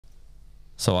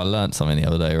So I learnt something the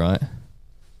other day, right?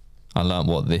 I learnt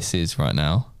what this is right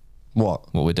now.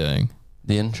 What we're doing.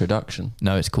 The introduction.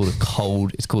 No, it's called a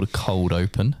cold. It's called a cold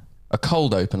open. A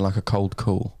cold open, like a cold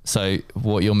call. So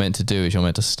what you're meant to do is you're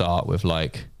meant to start with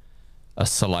like a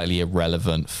slightly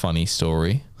irrelevant, funny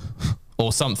story,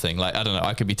 or something. Like I don't know.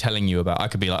 I could be telling you about. I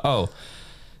could be like, oh,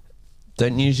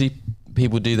 don't usually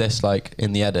people do this like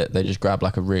in the edit? They just grab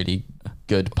like a really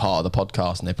good part of the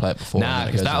podcast and they play it before. Nah,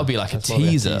 because that would be like a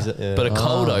teaser. Yeah. But a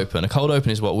cold open. A cold open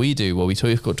is what we do, where we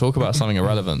talk about something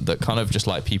irrelevant that kind of just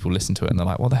like people listen to it and they're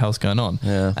like, what the hell's going on?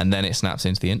 Yeah. And then it snaps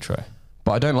into the intro.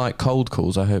 But I don't like cold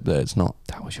calls. I hope that it's not.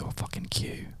 That was your fucking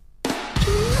cue.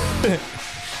 I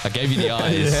gave you the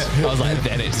eyes. Yeah. I was like,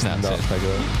 then it snaps in.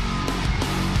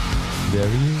 There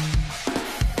he is.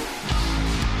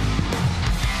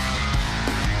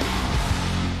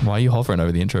 Why are you hovering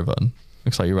over the intro button?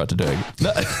 Looks like you're about to do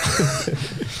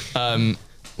it.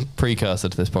 Precursor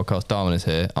to this podcast, Darwin is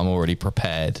here. I'm already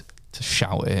prepared to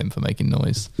shout at him for making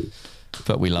noise,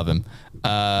 but we love him.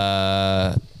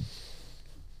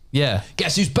 Yeah.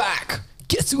 Guess who's back?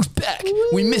 Guess who's back?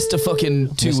 We missed a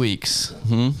fucking 2 weeks.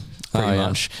 Mm-hmm. Pretty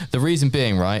much. The reason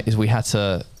being, right, is we had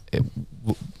to...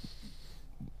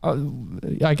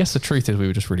 I guess the truth is we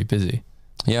were just really busy.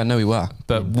 Yeah, no, we were.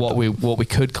 But what we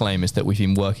could claim is that we've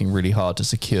been working really hard to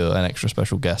secure an extra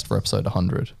special guest for episode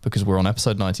 100, because we're on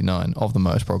episode 99 of the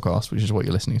Motus Prodcast, which is what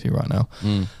you're listening to right now.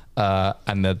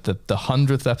 And the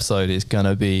 100th episode is going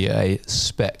to be a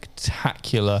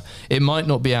spectacular... It might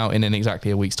not be out in exactly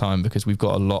a week's time because we've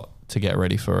got a lot to get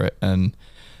ready for it. And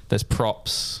there's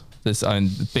props, there's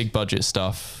big budget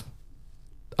stuff.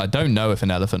 I don't know if an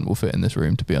elephant will fit in this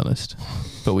room, to be honest,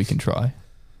 but we can try.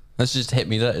 That's just hit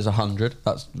me that is 100.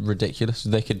 That's ridiculous.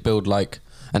 They could build like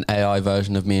an AI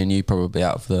version of me and you probably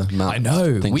out of the amount. I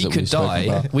know. We could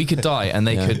die. We could die and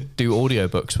they could do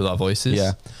audiobooks with our voices.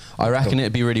 Yeah. I reckon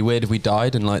it'd be really weird if we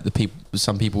died and like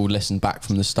some people would listen back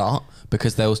from the start,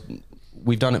 because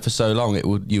we've done it for so long.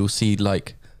 You'll see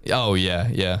like, oh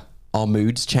yeah. Our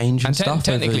moods change and stuff.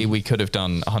 Technically we could have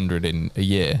done 100 in a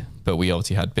year, but we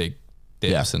obviously had big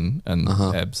dips and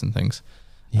ebbs and things.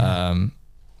 Yeah.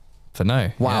 For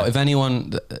no. Wow. Yeah. If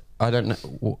anyone, I don't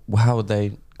know, how would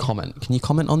they comment? Can you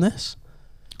comment on this?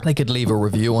 They could leave a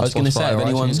review on Spotify. I was going to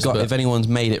say, if anyone's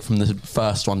made it from the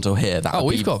first one till here, that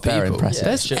would be very impressive.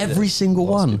 There's every single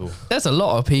one. There's a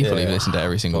lot of people who listen to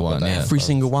every single one. Yeah. Every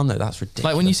single one though, that's ridiculous.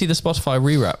 Like when you see the Spotify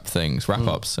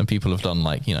wrap-ups, and people have done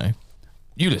like, you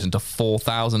listen to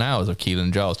 4,000 hours of Kelan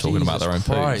and Giles talking about their own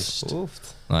posts.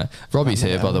 Right. Robbie's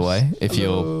here, by the way, if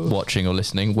you're watching or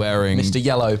listening, wearing... Mr.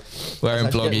 Yellow. Wearing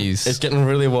bloggies. It's getting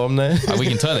really warm now. We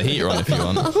can turn the heater on if you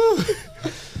want.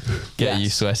 Get you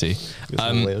sweaty.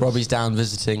 Robbie's down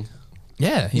visiting.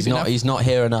 Yeah. He's not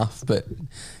here enough, but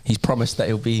he's promised that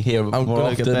he'll be here more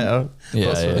often. Get better.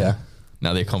 Yeah.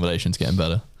 Now the accommodation's getting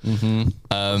better. The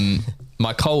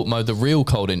real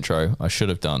cold intro I should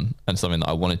have done, and something that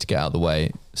I wanted to get out of the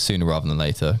way sooner rather than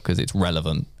later, because it's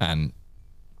relevant and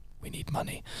we need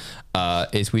money,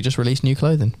 is we just released new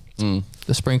clothing.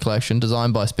 The spring collection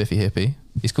designed by Spiffy Hippie.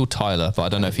 He's called Tyler, but I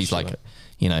don't know if he's like,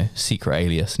 secret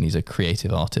alias, and he's a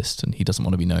creative artist and he doesn't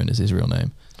want to be known as his real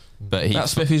name. But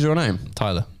that's Spiffy's real name?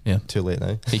 Tyler, yeah. Too late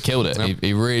now. He killed it. Yep.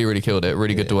 He really, really killed it.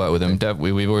 Really good to work with him.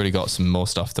 We've already got some more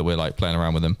stuff that we're like playing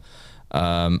around with him.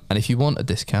 And if you want a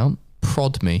discount,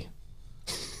 prod me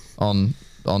on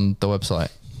the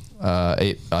website.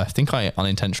 I think I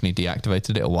unintentionally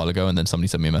deactivated it a while ago, and then somebody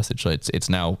sent me a message. So it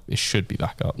should be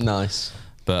back up. Nice.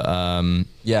 But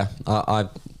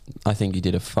I think you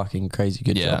did a fucking crazy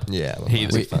good job. Yeah.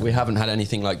 We haven't had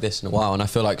anything like this in a while, and I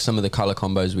feel like some of the color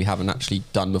combos we haven't actually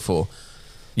done before.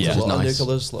 Yeah, a lot of new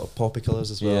colours, a lot of poppy colours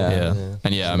as well. Yeah.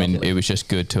 And I mean, it was just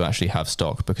good to actually have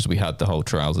stock, because we had the whole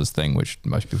trousers thing, which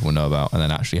most people know about, and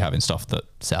then actually having stuff that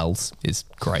sells is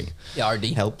great. Yeah, RD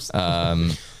helps.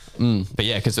 But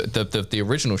yeah, because the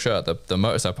original shirt, the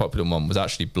Motus Populum one, was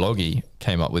actually Bloggy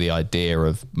came up with the idea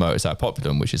of Motus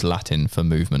Populum, which is Latin for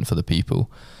movement for the people.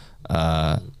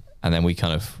 And then we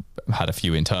kind of had a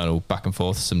few internal back and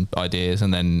forth, some ideas,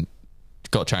 and then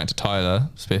got chatting to Tyler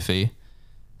Spiffy,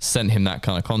 sent him that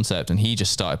kind of concept, and he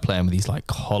just started playing with these like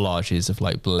collages of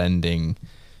like blending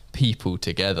people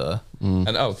together. And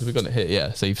because we've got it here,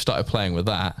 yeah. So he started playing with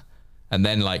that. And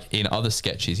then like in other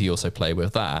sketches, he also played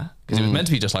with that, because it was meant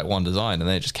to be just like one design, and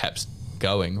then it just kept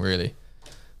going really.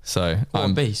 So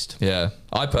I'm a beast. Yeah.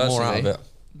 I personally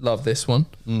love this one.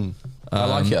 I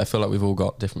like it. I feel like we've all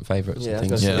got different favourites and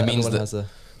things. Yeah. It means that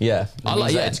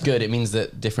it's good. It means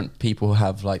that different people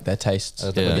have like their tastes.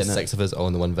 Six of us all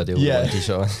in the one video. Yeah.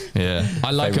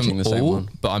 I like them all,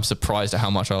 but I'm surprised at how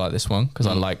much I like this one, because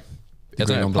I like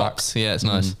green on black. Yeah, it's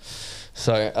nice.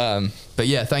 So, but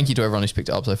yeah, thank you to everyone who's picked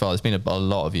it up so far. There's been a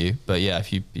lot of you, but yeah,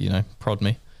 if you prod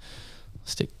me,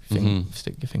 stick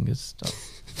your fingers up.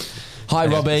 Hi,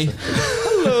 Robbie.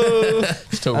 Hello.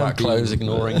 Still right close,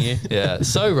 ignoring you. Yeah.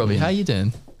 So, Robbie, how you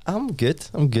doing? I'm good.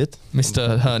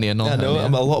 Mr. Hernia, non-hernia. I know,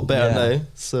 I'm a lot better now.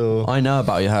 So I know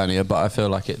about your hernia, but I feel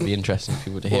like it'd be interesting for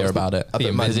people to hear about it.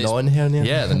 About my non-hernia?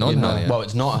 Yeah, the non-hernia. Well,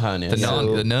 it's not a hernia. The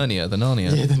Narnia. Yeah, the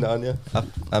Narnia.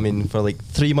 I mean, for like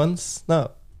 3 months.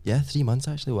 No, yeah, 3 months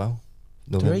actually. Wow.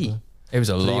 November. 3? It was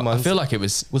a 3 lot. months. I feel like it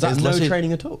was. Was that no literally-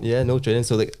 training at all? Yeah, no training.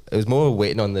 So like, it was more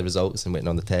waiting on the results and waiting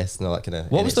on the tests and all that kind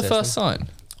of. What was the first sign?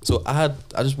 So I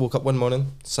just woke up one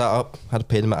morning, sat up, had a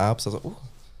pain in my abs. I was like, oh,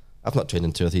 I've not trained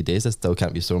in 2 or 3 days. I still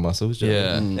can't be sore muscles. Do you know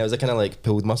what I mean? It was a kind of like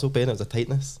pulled muscle pain. It was a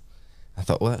tightness. I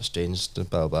thought, well, that's strange.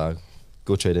 Blah, blah.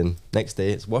 Go training. Next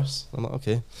day, it's worse. I'm like,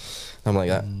 okay. I'm like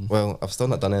that. Well, I've still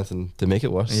not done anything to make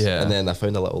it worse. Yeah. And then I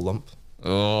found a little lump.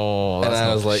 Oh, And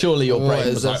I was like, surely your what brain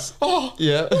is was this? like, Oh,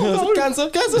 yeah. I was like,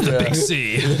 cancer. the big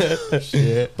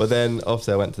C. But then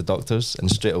obviously I went to the doctors and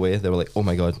straight away they were like, oh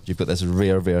my God, you've got this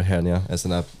rare hernia. It's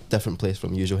in a different place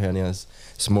from usual hernias.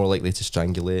 It's more likely to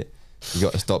strangulate. You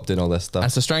got to stop doing all this stuff.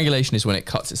 And so strangulation is when it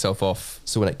cuts itself off.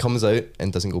 So when it comes out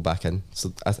and doesn't go back in.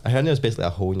 So a hernia is basically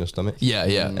a hole in your stomach. Yeah,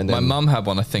 yeah. And My then- mum had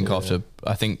one. I think after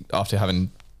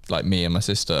having like me and my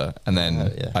sister, and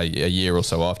then a year or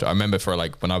so after. I remember for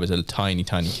like when I was a tiny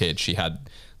kid, she had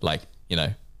like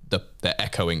the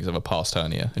echoings of a past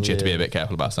hernia, and she had to be a bit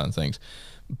careful about certain things.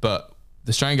 But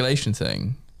the strangulation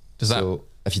thing, So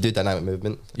if you do dynamic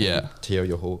movement, Yeah. you tear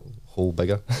your hole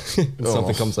bigger. And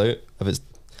something comes out.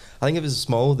 I think if it's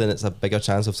small, then it's a bigger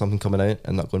chance of something coming out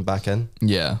and not going back in.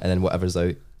 Yeah. And then whatever's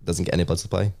out doesn't get any blood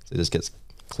supply, so it just gets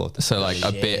clotted. So like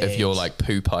a bit of your like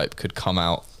poo pipe could come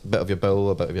out. A bit of your bowel,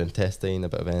 a bit of your intestine, a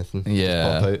bit of anything. Yeah.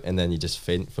 Just pop out, and then you just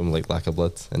faint from like lack of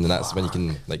blood, and then that's when you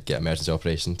can like get emergency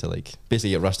operation to like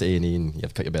basically get rushed to A&E and you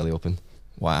have to cut your belly open.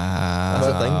 Wow. That's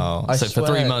the thing. I So for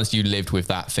 3 swear- months you lived with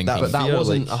that thinking. But that fear,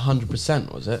 wasn't like-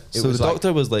 100%, was it? So was the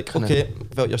doctor was like, kinda- okay,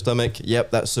 felt your stomach.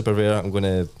 Yep, that's super rare. I'm going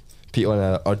to put you on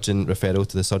an urgent referral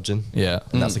to the surgeon. Yeah.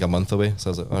 And that's like a month away. So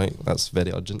I was like, all right, that's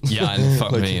very urgent. Yeah, and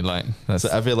fuck Like, me, like that's So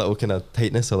every little kind of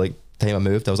tightness or like time I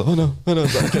moved, I was like, oh no. Like,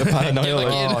 kind of paranoia. Get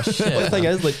back in. Like, Oh, shit. But the thing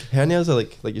is, like hernias are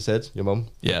like you said, your mum,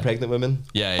 Yeah. pregnant women,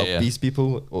 Yeah, yeah, obese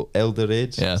people, or elder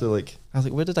age. Yeah. So like, I was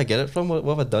like, where did I get it from? What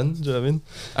have I done? Do you know what I mean?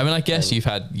 I mean, I guess you've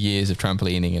had years of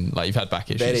trampolining and like you've had back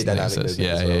issues. Very and dynamic things, so movement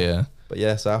yeah, as well. yeah. But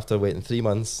yeah, so after waiting 3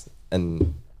 months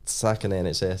and sacking the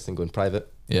NHS and going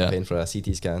private, Yeah. paying for a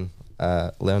CT scan,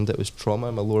 learned it was trauma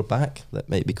in my lower back that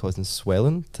might be causing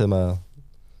swelling to my.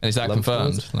 And is that lymph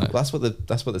confirmed? nodes. Like, Well,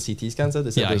 that's what the CT scan said.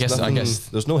 They said Yeah, I there's guess- I nothing, guess-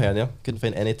 there's no hernia. Couldn't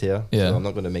find any tear. Yeah. So I'm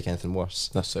not going to make anything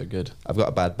worse. That's so good. I've got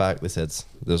a bad back. They said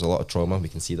there's a lot of trauma. We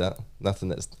can see that. Nothing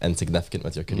that's insignificant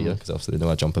with your career because obviously they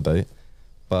know I jump about.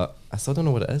 But I still don't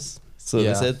know what it is. So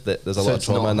Yeah. they said that there's a So lot of it's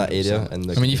trauma not in that area, 100%.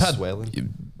 and I mean, you've had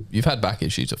swelling. you've had back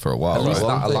issues for a while, At least right?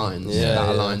 that One thing. aligns. Yeah,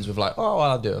 that yeah. aligns with like, oh, well,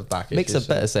 I'll do it with back Makes issues. a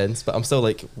bit of sense, but I'm still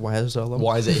like, why is there a lump?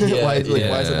 Why is it here? why is it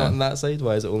Yeah. not on that side?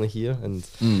 Why is it only here? And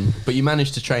But you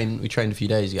managed to train. We trained a few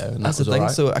days ago, and that's that the was thing.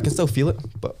 alright. So I can still feel it,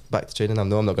 but back to training. I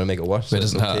know I'm not going to make it worse. But it so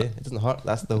it's doesn't hurt. It doesn't hurt.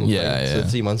 That's the whole Yeah, thing. yeah. So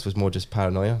 3 months was more just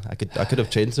paranoia. I could have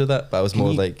trained through that, but I was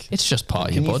more you- like, It's just part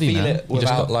of Can your body you feel now. it You just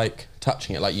without got- like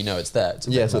touching it, like you know it's there? It's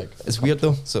a yeah. bit So like, it's weird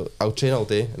though. So I'll train all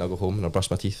day and I'll go home and I'll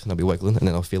brush my teeth and I'll be wiggling and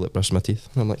then I'll feel it brushing my teeth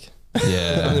and I'm like,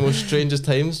 yeah. the most strangest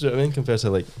times. Do you know what I mean? Compared to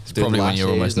like doing Probably when you're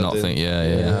almost lashes or not doing- thinking.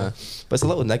 Yeah. But it's a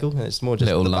little niggle and it's more just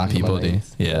Little the back of lumpy my body. mind.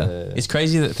 Yeah. It's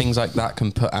crazy that things like that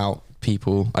can put out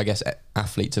people, I guess,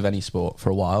 athletes of any sport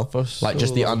for a while. For Like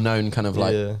just the so long. unknown kind of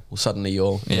like, Yeah. well, suddenly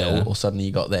you're, you Yeah. know, or suddenly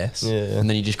you got this, Yeah. and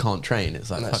then you just can't train.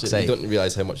 It's like, And fuck's that's it. sake. You don't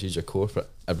realise how much you use your core for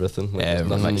everything. Like, Yeah, there's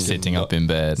nothing like you can sitting not- up in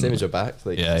bed. Same and- as your back.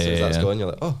 Like Yeah, as soon as yeah, that's yeah. gone, you're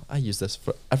like, oh, I use this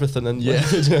for everything. And Yeah.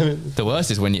 do you know what I mean? The worst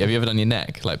is when have you ever done your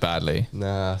neck like badly?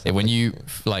 Nah. When you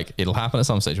like, it'll happen at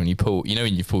some stage when you pull. You know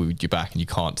when you pull your back and you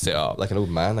can't sit up. like an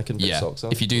old man, I can put yeah. socks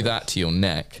on. If you do that to your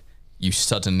neck, you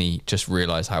suddenly just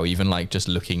realize how even like just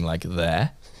looking like there,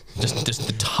 just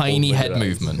the tiny Open head your eyes.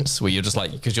 movements where you're just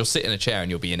like, because you'll sit in a chair and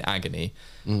you'll be in agony,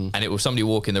 and it will somebody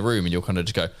walk in the room and you'll kind of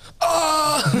just go,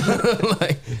 oh,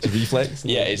 like, It's a reflex.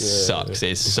 yeah, it sucks.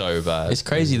 It's so bad. It's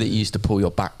crazy that you used to pull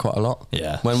your back quite a lot.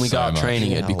 Yeah, When we so go out much.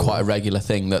 training, it'd be quite a regular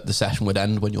thing that the session would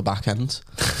end when your back ends.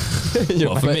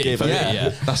 Well, for me,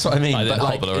 yeah. That's what I mean. I didn't but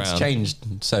like, hobble it's around.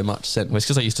 changed so much since. Well, it's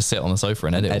because I used to sit on the sofa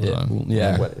and edit all the time.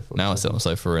 Yeah. Now I sit on the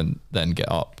sofa and then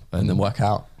get up And then work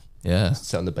out. Yeah,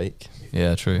 Sit on the bike.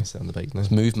 yeah, true. Sit on the bike now. It's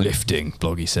movement. Lifting,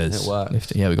 Bloggy says. It works.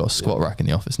 Lifting. Yeah, we got a squat rack in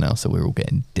the office now, so we're all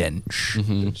getting dench.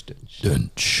 Mm-hmm.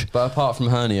 Dench. But apart from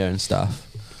hernia and stuff,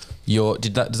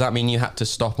 Does that mean you had to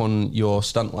stop on your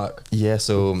stunt work? Yeah,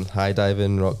 so high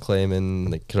diving, rock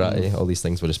climbing, like karate, all these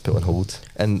things were just put on hold.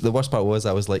 And the worst part was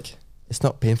I was like, it's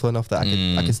not painful enough that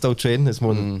I could still train. It's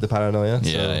more than the paranoia.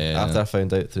 So after I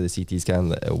found out through the CT scan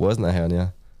that it wasn't a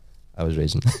hernia, I was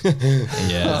raging.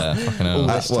 Yeah, fucking hell.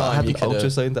 I had an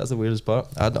ultrasound. That's the weirdest part.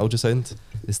 I had an ultrasound.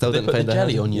 They still didn't find the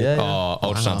jelly on you. Yeah, Oh,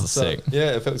 ultrasounds are sick.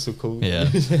 Yeah, it felt so cold. Yeah.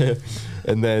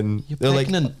 And then You're they're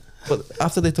pregnant. like, but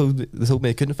after they told me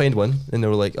they couldn't find one, and they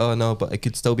were like, oh no, but it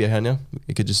could still be a hernia.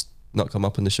 It could just not come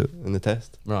up in the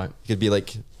test. Right. It could be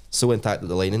like so intact that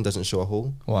the lining doesn't show a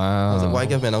hole. I Wow. was like, why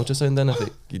give me an ultrasound then if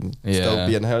it can still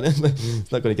be a hernia?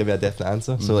 It's not going to give me a definite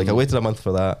answer. So like I waited a month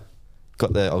for that,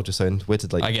 got the ultrasound,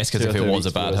 waited like I guess because if it was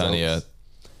a bad hernia,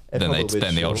 then the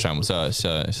ultrasound was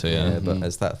so yeah. But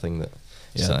it's that thing that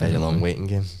Yeah, it's a very long waiting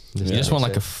game. You just want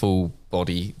like a full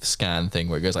body scan thing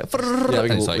where it goes like, yeah,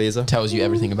 and it's like laser. Tells you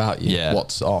everything about you. Yeah.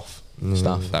 What's off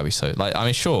stuff. that'd be so like, I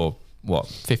mean, sure, what,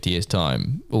 50 years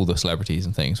time, all the celebrities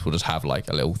and things will just have like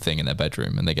a little thing in their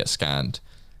bedroom and they get scanned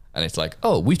and it's like,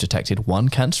 oh, we've detected one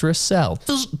cancerous cell.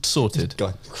 Sorted.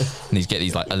 Gone. And you get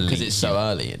these like elite. Because it's so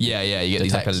early. Yeah, you get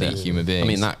these like elite human beings. I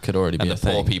mean, that could already be and a the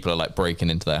poor thing. people are like breaking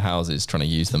into their houses trying to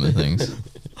use them and things.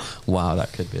 Wow,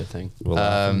 that could be a thing. Wait,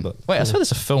 I saw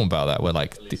there's a film about that where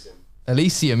like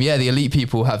Elysium, yeah, the elite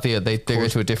people have they go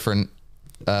to a different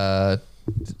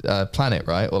planet,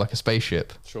 right, or like a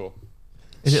spaceship. Sure.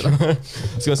 Is it? Like, I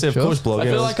was gonna say, of Sure. course, blog. I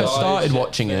feel like I started Shit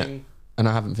watching it thing. and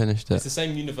I haven't finished It's it. the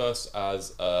same universe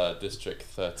as District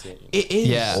 13. It is.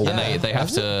 yeah, and they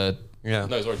have to. Yeah.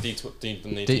 No, sorry, District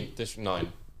 9.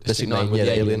 District 9 yeah, with the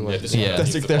the alien alien. one. Yeah.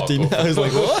 District 13. I was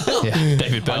like, what? Yeah,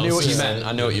 David Bell. I knew what you meant.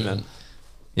 I know what you meant.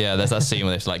 Yeah, there's that scene where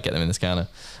they have to like get them in the scanner.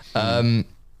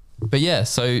 But yeah,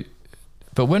 so,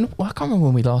 but when I can't remember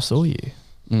when we last saw you,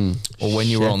 or when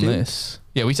you were on Sheffield? this.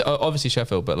 Yeah, we obviously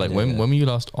Sheffield, but like Yeah. when were you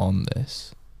last on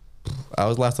this? I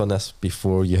was last on this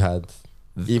before you had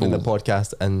even the All-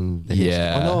 podcast and the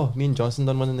Yeah. HQ. Oh no, me and Johnson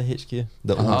done one in the HQ.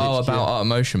 The old Oh, HQ. about Art of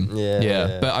Motion.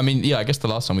 Yeah. But I mean, yeah, I guess the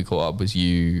last time we caught up was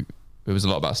you. It was a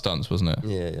lot about stunts, wasn't it?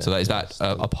 Yeah. So is that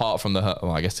apart from the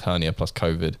well, I guess hernia plus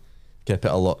COVID. Can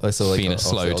put a lot. So like Been a obviously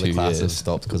slow all 2 the classes years.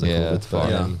 stopped because of Yeah, COVID. But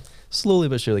fair. slowly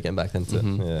but surely getting back into it.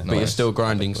 Yeah. But you're Nice. still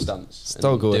grinding stunts.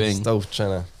 Still and going. doing- Still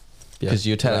trying to. Because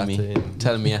you're telling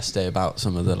karate. me yesterday about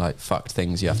some of the like fucked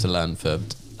things you have to learn for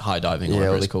high diving or Yeah, whatever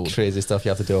all it's the called. crazy stuff you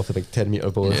have to do off a big 10-meter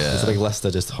board. Yeah. There's a big list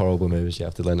of just horrible moves you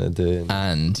have to learn how to do.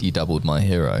 And you doubled my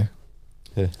hero,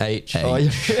 H. Hey. Oh,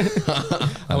 yeah.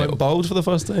 I went bald for the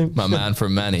first time. my man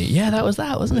from Manny. Yeah, that was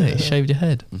that, wasn't it? He shaved your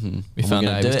head. We found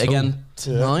We're out gonna do was it tall. again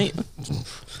tonight.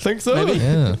 Think so. Maybe.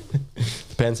 Yeah,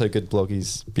 Depends how good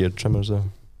Bloggy's beard trimmers are.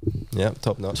 Yeah,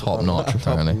 top notch. Top notch,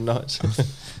 apparently. Top notch.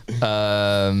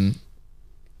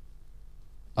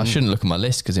 I shouldn't look at my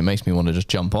list because it makes me want to just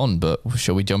jump on. But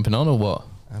shall we jump in on or what?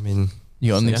 I mean,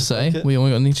 You got anything Yeah, to say? like it. We got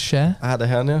anything to share? I had a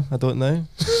hernia. I don't know.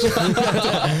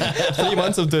 3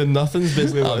 months of doing nothing is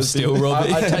basically what I'm it's still been.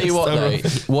 Robbie. I tell you what Still though, Robbie.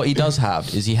 what he does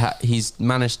have is he's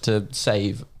managed to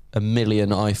save 1 million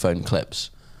iPhone clips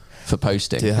for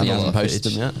posting. Do you have He a hasn't lot of posted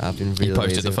them footage? yet. I've been really posted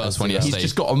lazy the with first one Instagram. yesterday. He's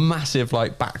just got a massive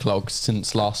like backlog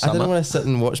since last I didn't summer. want to sit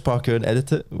and watch Parkour and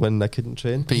edit it when I couldn't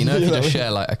train. But you know, if you know just what I mean?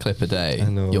 share like a clip a day, I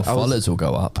know. your I was- followers will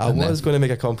go up. I and then- was going to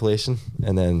make a compilation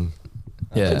and then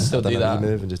Yeah. Could still done do a that.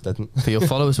 move and just didn't. but your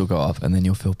followers will go up, and then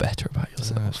you'll feel better about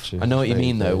yourself. That's true. I know what you Very,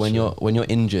 mean though. very When true. you're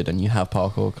injured and you have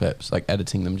parkour clips, like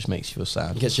editing them just makes you feel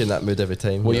sad. Gets you in that mood every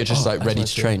time. Well, you're just oh, like that's ready my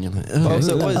to shit. train. You're like, But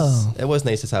also oh. it was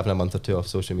nice just having a month or two off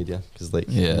social media because like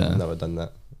Yeah. I've never done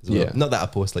that. as well. Yeah. Not that I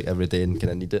post like every day and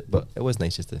kind of need it, but it was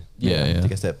nice just to Yeah.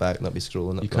 take a step back, not be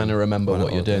scrolling. You kind of remember going what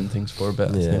all you're the doing time. things for a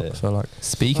bit. Yeah. I feel like.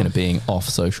 Speaking of being off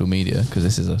social media, because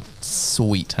this is a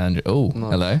sweet tangent. Oh,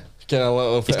 hello. Get a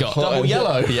little It's bit got hot double in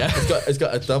yellow. here. Yeah. It's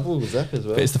got a double zip as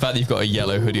well. But it's the fact that you've got a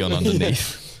yellow hoodie on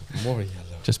underneath. More yellow.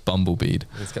 Just bumblebeed.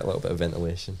 It's got a little bit of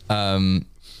ventilation.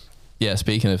 Yeah,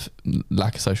 speaking of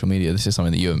lack of social media, this is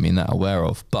something that you haven't been that aware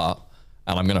of,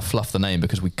 and I'm going to fluff the name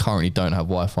because we currently don't have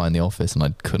Wi-Fi in the office and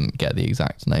I couldn't get the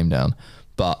exact name down.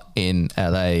 But in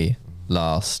LA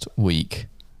last week,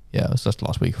 yeah, it was just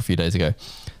last week or a few days ago,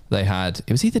 they had,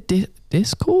 it was either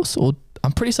Discourse or,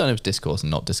 I'm pretty certain it was Discourse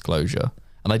and not Disclosure.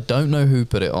 And I don't know who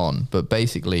put it on, but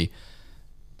basically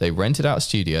they rented out a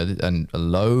studio and a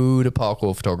load of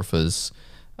parkour photographers,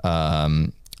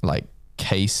 like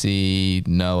Casey,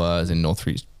 Noah, as in North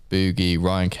Reach Boogie,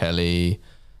 Ryan Kelly,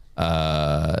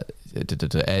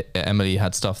 Emily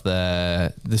had stuff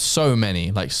there. There's so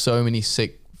many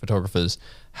sick photographers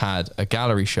had a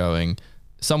gallery showing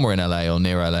somewhere in LA or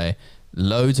near LA.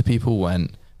 Loads of people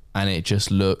went and it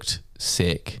just looked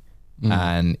sick.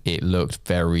 and it looked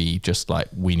very just like,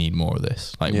 we need more of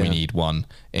this. Like we need one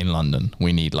in London.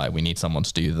 We need someone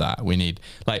to do that. We need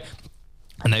like,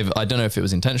 and I don't know if it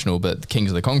was intentional, but the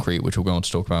Kings of the Concrete, which we'll go on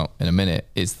to talk about in a minute,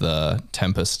 is the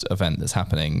Tempest event that's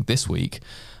happening this week.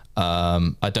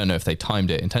 I don't know if they timed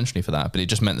it intentionally for that, but it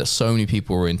just meant that so many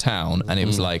people were in town, and it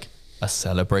was like a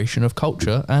celebration of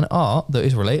culture and art that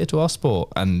is related to our sport,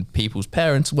 and people's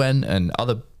parents went and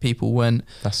other people went.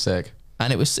 That's sick.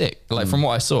 And it was sick. Like from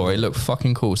what I saw, it looked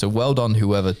fucking cool. So well done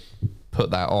whoever put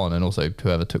that on, and also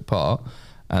whoever took part.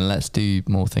 And let's do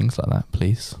more things like that,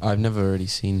 please. I've never really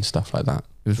seen stuff like that.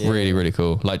 It was really, really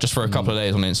cool. Like just for a couple of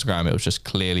days on Instagram, it was just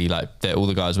clearly like all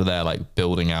the guys were there, like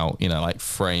building out, you know, like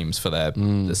frames for their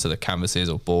sort of canvases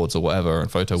or boards or whatever,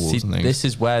 and photo walls and things. This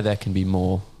is where there can be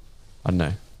more, I don't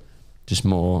know, just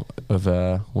more of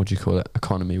a, what do you call it,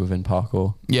 economy within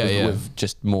parkour. With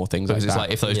just more things because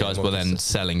like it's that. like if those guys were then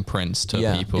selling prints to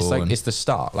people. It's like, it's the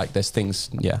start. Like there's things,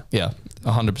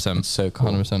 100%. It's so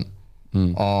cool. 100%.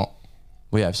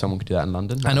 Well, yeah, if someone could do that in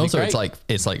London. And also it's like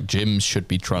gyms should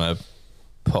be trying to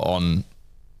put on,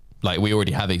 like we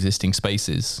already have existing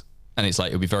spaces, and it's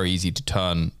like it would be very easy to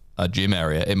turn a gym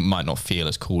area. It might not feel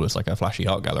as cool as like a flashy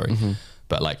art gallery,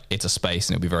 but like it's a space,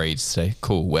 and it'd be very easy to say,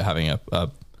 cool, we're having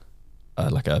a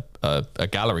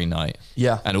gallery night.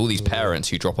 Yeah. And all these parents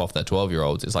who drop off their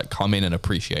 12-year-olds, it's like, come in and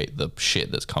appreciate the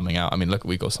shit that's coming out. I mean, look,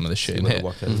 we got some of this shit in here.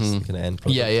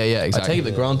 Yeah, exactly. I take it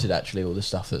for granted, actually, all the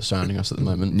stuff that's surrounding us at the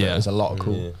moment. Yeah. There's a lot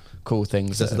of cool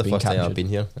things. This is the first time I've been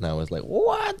here, and I was like,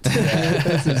 what?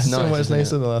 This is so much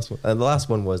nicer than the last one. And the last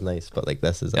one was nice, but like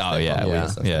this is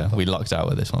we lucked out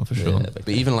with this one for sure. But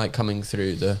even like coming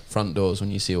through the front doors,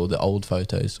 when you see all the old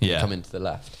photos, when you come into the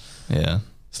left,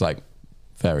 it's like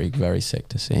very, very sick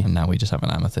to see. And now we just have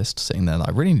an amethyst sitting there that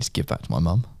I really need to give back to my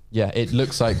mum. Yeah, it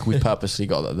looks like we purposely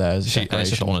got that there as a and it's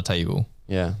just on a table.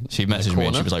 Yeah. She messaged me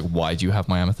and she was like, why do you have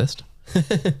my amethyst?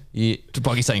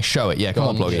 Bloggy's saying, show it. Yeah, come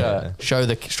on, Bloggy. Show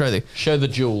the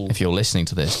jewel. If you're listening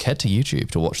to this, head to YouTube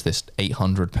to watch this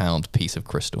 £800 piece of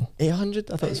crystal.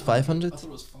 800? I thought it was 500.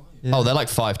 Yeah. Oh, they're like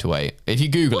 5 to 8. If you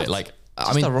Google it, like,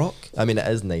 I mean, a rock. I mean, it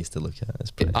is nice to look at.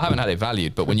 It's pretty. I haven't had it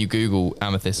valued, but when you Google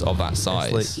amethyst of that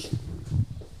size,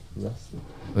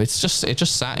 it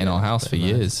just sat in our house for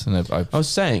years. And I was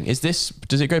saying,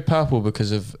 does it go purple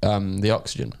because of the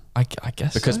oxygen? I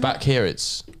guess because so. back here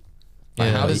it's.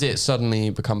 Like, how does it suddenly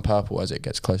become purple as it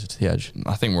gets closer to the edge?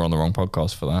 I think we're on the wrong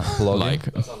podcast for that. Like,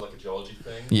 that sounds like a geology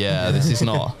thing. Yeah, this is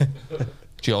not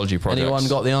geology projects. Anyone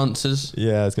got the answers?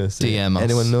 Yeah, I was going to say. DM us.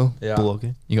 Anyone know? Yeah.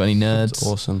 Blogging. You got any nerds? That's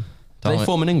awesome. Do they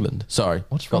form in England? Sorry.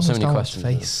 What's wrong with so questions?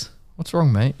 Face? What's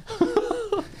wrong, mate?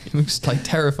 He looks like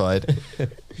terrified.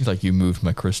 He's like, you moved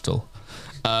my crystal.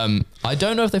 I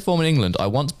don't know if they form in England. I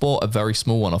once bought a very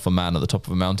small one off a man at the top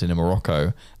of a mountain in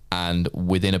Morocco, and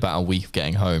within about a week of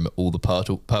getting home, all the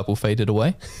purple faded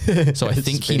away. So I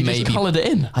think he maybe coloured it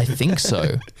in. I think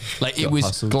so. Like it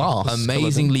was glass,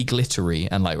 amazingly glittery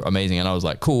and like amazing. And I was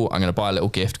like, cool, I'm gonna buy a little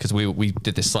gift, because we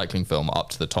did this cycling film up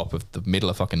to the top of the middle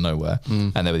of fucking nowhere,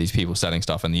 and there were these people selling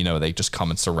stuff, and you know they just come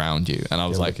and surround you. And I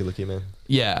was like, lucky man.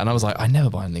 Yeah, and I was like, I never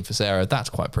buy anything for Sarah. That's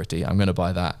quite pretty. I'm gonna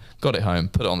buy that. Got it home,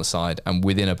 put it on the side, and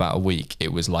within about a week,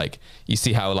 it was like, you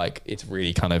see how like it's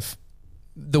really kind of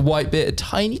the white bit, a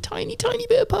tiny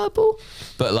bit of purple,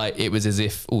 but like it was as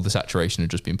if all the saturation had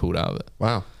just been pulled out of it.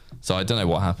 Wow. So I don't know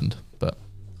what happened, but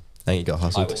I think it got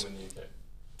hustled. in the UK.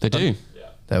 They do. Yeah.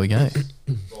 There we go.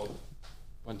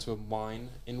 Went to a mine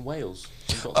in Wales.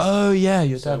 Oh yeah,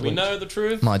 your So dad. we know the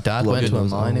truth. My dad went to a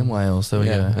mine in Wales. There we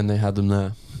go. And they had them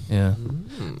there. Yeah.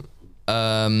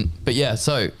 But yeah,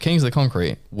 so Kings of the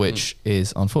Concrete, which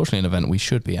is unfortunately an event we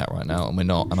should be at right now, and we're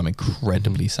not, and I'm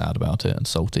incredibly sad about it and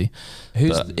salty.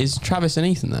 Is Travis and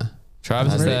Ethan there?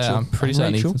 Travis is there. Rachel. I'm pretty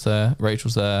certain Rachel? Ethan's there.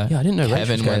 Rachel's there. Yeah, I didn't know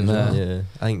Kevin Rachel went was there. going Yeah,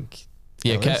 I think.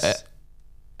 Yeah, Ellis?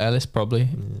 Ellis probably.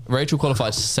 Rachel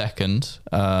qualified second.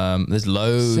 There's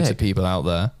loads of people out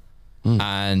there,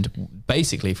 and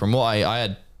basically, from what I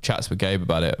had chats with Gabe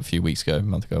about it a few weeks ago, a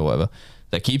month ago, or whatever.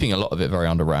 They're keeping a lot of it very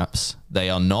under wraps. They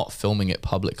are not filming it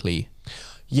publicly.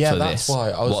 Yeah, for that's this.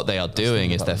 why. What they are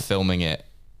doing is they're filming it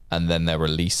and then they're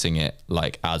releasing it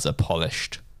like as a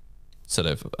polished sort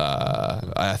of,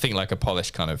 I think like a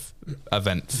polished kind of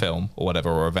event film or whatever,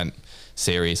 or event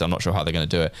series. I'm not sure how they're going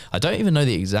to do it. I don't even know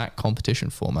the exact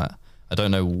competition format. I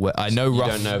don't know what, I know you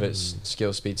don't know if it's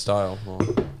skill, speed, style. Or?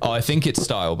 Oh, I think it's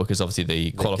style, because obviously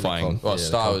the qualifying. Well,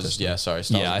 style is, sorry.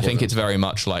 Yeah, I think it's very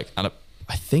much like, and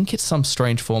I think it's some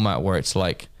strange format where it's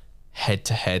like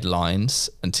head-to-head lines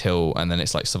and then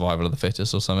it's like survival of the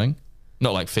fittest or something.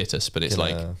 Not like fittest, but it's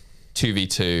like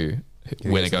 2v2,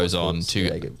 winner goes on,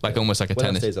 like almost like a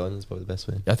tennis. Stays on is probably the best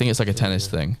way. I think it's like a tennis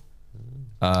thing.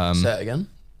 Say it again.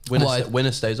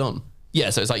 Winner stays on. Yeah,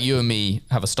 so it's like you and me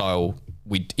have a style.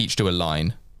 We each do a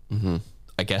line.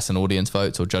 I guess an audience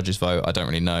votes or judges vote. I don't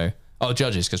really know. Oh,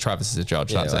 judges, because Travis is a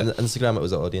judge. Yeah, That's on it. Instagram it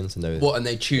was the audience, and now What, and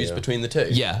they choose between the two?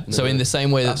 Yeah. So in the same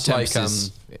way that that's like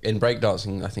Tempest is, in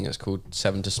breakdancing, I think it's called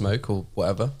 7 to Smoke or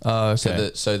whatever. Oh,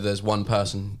 okay. So there's one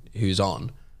person who's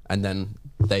on, and then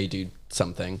they do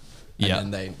something, and Yeah.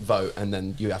 then they vote, and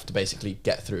then you have to basically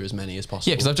get through as many as possible.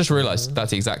 yeah, because I've just realised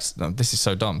that's the exact. No, this is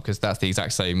so dumb because that's the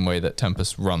exact same way that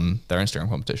Tempest run their Instagram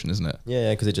competition, isn't it? Yeah,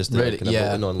 because they just Really? kind of Yeah.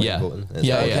 voting on Yeah. voting. It's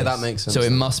Yeah, like, yeah. Okay, that makes sense. So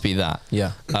it must be that.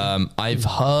 Yeah. I've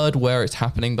heard where it's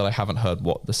happening, but I haven't heard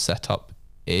what the setup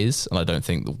is, and I don't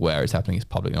think where it's happening is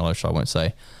public knowledge, so I won't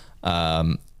say.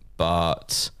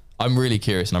 But I'm really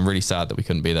curious, and I'm really sad that we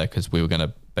couldn't be there because we were going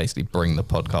to basically bring the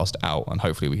podcast out, and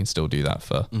hopefully we can still do that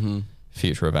for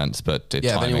future events. But Yeah,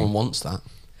 if timing. anyone wants that,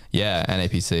 Yeah,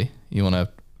 NAPC, you want to?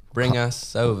 bring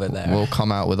us over there. We'll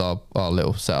come out with our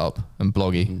little setup and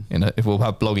Bloggy if we'll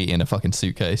have Bloggy in a fucking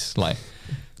suitcase, like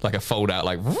a fold out,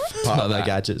 like part like of the that.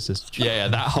 gadgets just Yeah,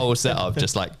 that whole setup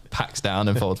just like packs down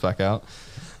and folds back out.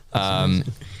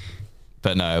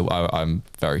 But no, I'm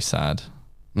very sad.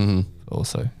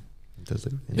 Also, does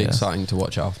it. Be yeah. exciting to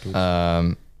watch afterwards.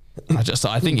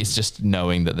 I think it's just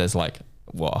knowing that there's like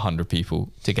 100 people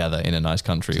together in a nice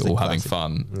country Just all a having classic.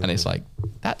 fun, and it's like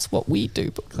that's what we do.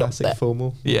 But not Classic that.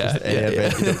 FOMO. Yeah, Just any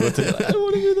event you don't go to, like, I don't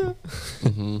want to do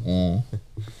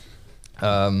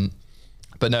that.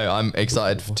 But no, I'm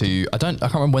excited to. I can't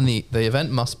remember when the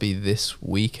event must be this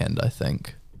weekend, I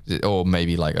think, or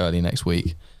maybe like early next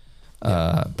week.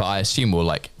 But I assume we'll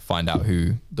like find out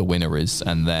who the winner is,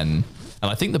 and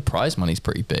I think the prize money's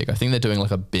pretty big. I think they're doing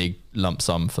like a big lump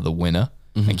sum for the winner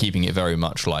and keeping it very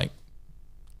much like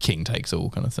king takes all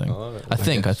kind of thing. Oh, right. I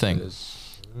think.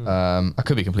 I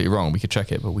could be completely wrong. We could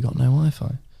check it, but we got no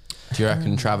Wi-Fi. Do you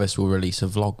reckon Travis will release a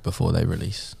vlog before they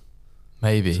release?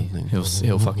 Maybe Something.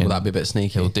 he'll fucking. Will that be a bit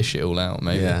sneaky? He'll dish it all out.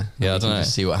 Maybe. Yeah, I don't know.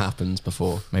 Just see what happens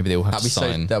before. Maybe they will have That'd to be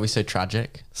sign that'd be so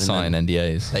tragic. And sign then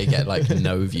NDAs. They get like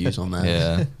no views on that.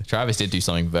 Yeah, Travis did do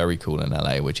something very cool in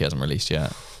LA, which he hasn't released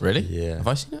yet. Really? Yeah. Have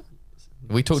I seen it?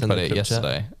 We talked Send about the it group chat.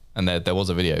 yesterday, and there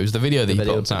was a video. It was the video that he put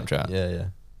on Snapchat. Yeah, yeah.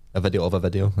 A video of a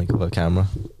video, like of a camera.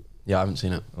 Yeah, I haven't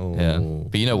seen it. Oh. Yeah,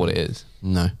 but you know what it is.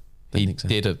 No. He think so.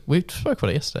 did we spoke about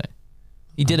it yesterday.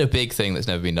 He did a big thing that's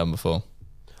never been done before.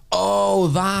 Oh,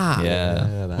 that.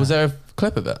 Yeah. that. Was there a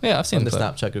clip of it? Yeah, I've seen on the clip.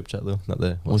 Snapchat group chat though, not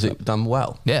the. Was WhatsApp. it done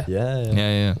well? Yeah.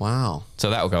 Yeah. Wow. So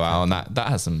that'll go out, and that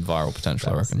has some viral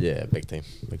potential, I reckon. Yeah, big time.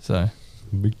 So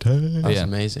Big time. That's Yeah.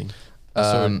 amazing.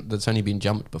 That's only been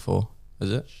jumped before,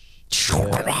 is it?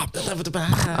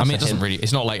 I mean, it doesn't really.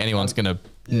 It's not like anyone's gonna.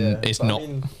 It's not.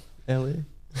 LA.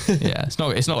 Yeah, it's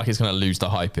not. It's not like it's gonna lose the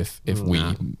hype if we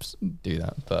Nah. do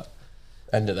that. But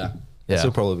End of that. yeah. This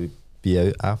will probably be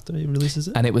out after he releases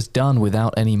it. And it was done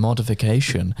without any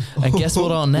modification. And guess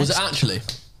what our next? Was it actually?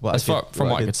 As far from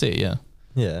what I could see, yeah.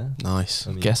 Yeah. Nice.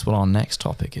 I mean, Guess what our next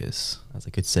topic is? that's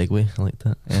a good segue. I like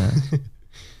that. Yeah.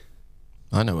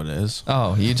 I know what it is.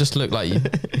 Oh, you just look like you.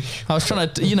 I was trying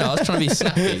to, I was trying to be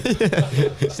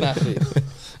snappy. Snappy.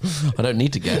 I don't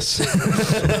need to guess.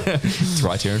 It's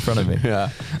right here in front of me. Yeah.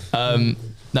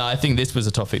 No, I think this was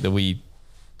a topic that we've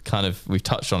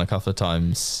touched on a couple of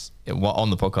times on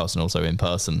the podcast and also in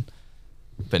person,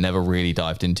 but never really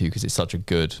dived into because it's such a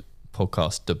good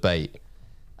podcast debate.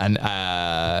 And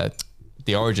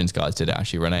the Origins guys did it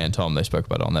actually. Renee and Tom, they spoke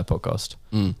about it on their podcast.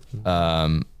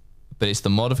 But it's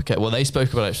the modification. Well, they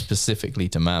spoke about it specifically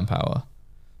to Manpower,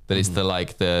 but it's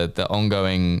the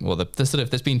ongoing, well, the sort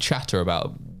of, there's been chatter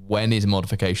about when is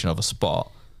modification of a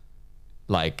spot.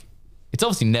 Like, it's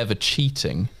obviously never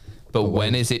cheating, but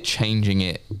when is it changing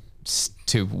it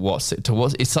to what's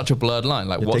it's such a blurred line.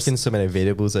 Like, You're taking so many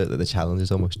variables out that the challenge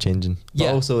is almost changing. But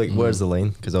Yeah. also, like, where's the line?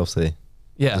 Because obviously,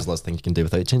 yeah, there's lots of things you can do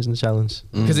without changing the challenge.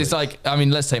 because it's like, I mean,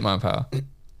 let's take Manpower.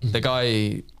 The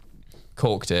guy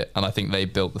corked it, and I think they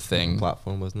built the thing.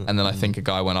 Platform, wasn't it? And then I think a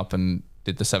guy went up and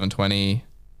did the 720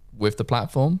 with the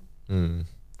platform.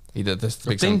 He did this.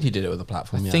 I think he did it with a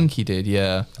platform. I think he did,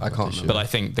 yeah. I can't remember. But I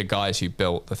think the guys who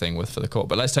built the thing for the cork.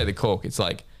 But let's take the cork. It's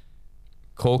like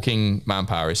corking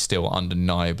Manpower is still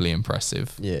undeniably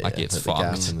impressive. Yeah, like yeah, it's like the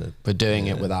gaps fucked. and the- But doing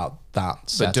it without that.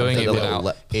 setup, doing the it little without-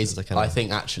 lip is, Like a- I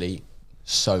think, actually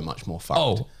so much more fucked.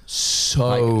 Oh, so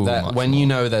Like that, much when more. you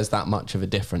know there's that much of a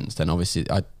difference, then obviously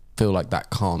I feel like that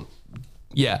can't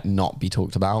Yeah. not be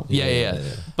talked about. Yeah.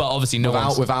 But obviously no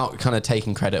one's... Without kind of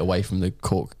taking credit away from the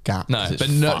cork gap. No, 'cause it's but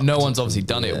no fucked. one's obviously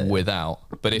done it without.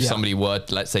 But if Yeah. somebody were,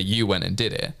 let's say you went and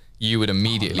did it, you would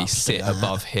immediately sit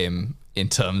above him in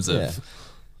terms of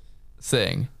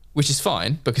thing. which is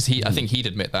fine because I think he'd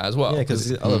admit that as well. Yeah,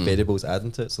 because other variables add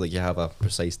into it. So like you have a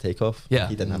precise takeoff. Yeah.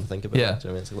 He didn't have to think about Yeah. it. Do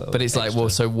you know what I mean? It's a little But it's like, extra. well,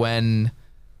 so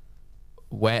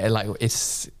where like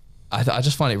it's, I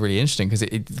just find it really interesting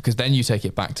because then you take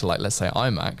it back to like, let's say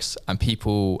IMAX, and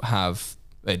people have,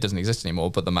 it doesn't exist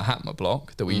anymore, but the Mahatma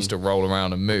block that we used to roll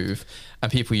around and move, and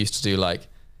people used to do like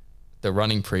the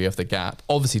running pre of the gap.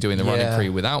 Obviously doing the running pre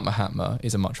without Mahatma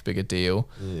is a much bigger deal.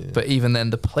 Yeah. But even then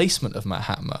the placement of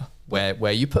Mahatma,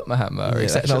 where you put Mahatma, It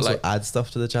etc. can also like, add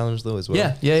stuff to the challenge though as well.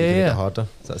 Yeah, So you can make yeah. it harder.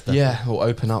 So that's Yeah, or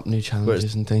open up new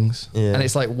challenges and things. Yeah. And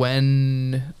it's like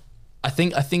when I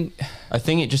think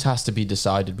it just has to be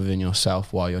decided within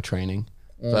yourself while you're training,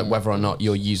 like whether or not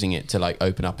you're using it to like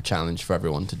open up a challenge for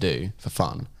everyone to do for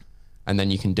fun, and then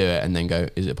you can do it and then go,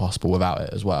 is it possible without it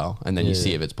as well? And then you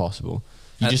see if it's possible.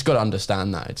 You just got to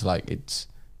understand that it's like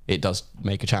it does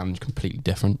make a challenge completely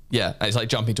different. Yeah, and it's like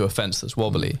jumping to a fence that's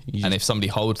wobbly, and if somebody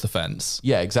holds the fence,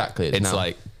 yeah, exactly, it's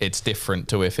like it's different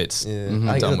to if it's I think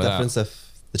done the without. difference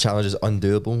if the challenge is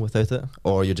undoable without it,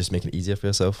 or you're just making it easier for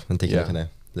yourself and taking kind of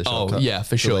the shortcut. Oh yeah,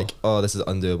 for So sure. like, oh, this is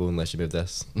undoable unless you move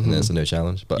this, and then it's a new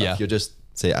challenge. But Yeah. if you're just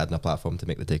say adding a platform to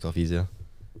make the takeoff easier,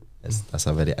 that's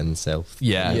a very in self.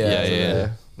 Yeah.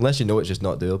 Unless you know it's just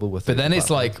not doable with. But then it's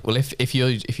like, well, if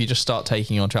you just start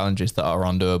taking on challenges that are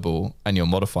undoable and you're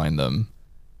modifying them,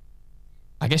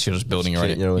 I guess you're just building your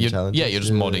creating your own challenges. Yeah, you're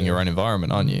just modding your own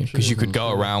environment, aren't you? Because you could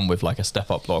go around with like a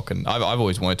step-up block, and I've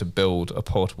always wanted to build a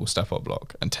portable step-up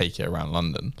block and take it around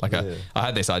London. Like I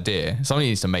had this idea. Somebody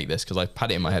needs to make this because I've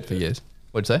had it in my head for years.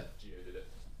 What'd you say?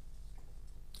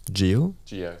 Geo.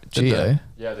 Geo.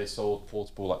 Yeah, they sold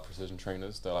portable like precision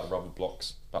trainers. They're like rubber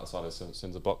blocks about the size of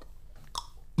Cinza block.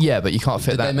 Yeah, but you can't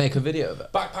fit Did that. they make a video of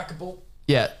it? Backpackable.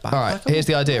 Yeah. All right. Here's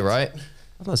the idea, right?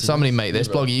 Somebody make this.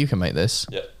 Bloggy, you can make this.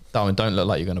 Yeah. Darwin, don't look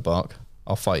like you're going to bark.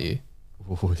 I'll fight you.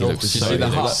 He looks so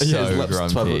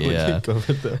grumpy. Yeah.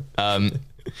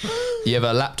 You have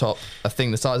a laptop, a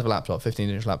thing the size of a laptop,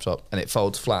 15-inch laptop, and it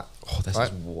folds flat. Oh, this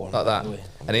right? is warm. Like that.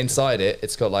 And inside it,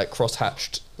 it's got like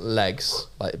cross-hatched legs,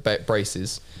 like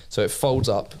braces. So it folds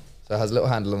up. So it has a little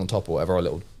handle on top or whatever, or a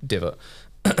little divot.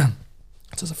 So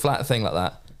it's a flat thing like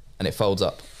that, and it folds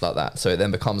up like that. So it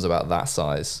then becomes about that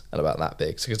size and about that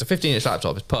big. So because the 15-inch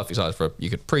laptop is perfect size for you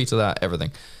could pre to that,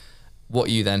 everything. What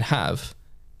you then have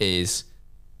is,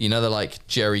 you know, the like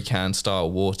jerry can style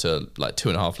water, like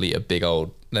 2.5 litre big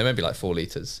old, they may be like 4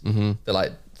 litres. They're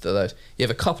like those. You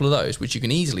have a couple of those which you can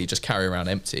easily just carry around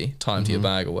empty, tie them to your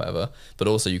bag or whatever. But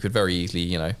also you could very easily,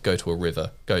 you know, go to a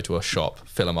river, go to a shop,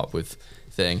 fill them up with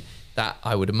thing. That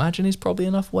I would imagine is probably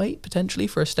enough weight potentially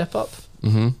for a step up.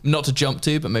 Not to jump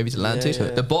to, but maybe to land to.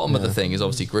 The bottom of the thing is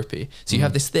obviously grippy. So you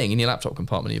have this thing in your laptop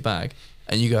compartment in your bag,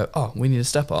 and you go, oh, we need a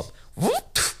step up.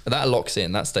 That locks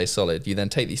in, that stays solid. You then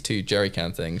take these 2 jerry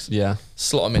can things,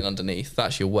 slot them in underneath,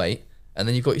 that's your weight, and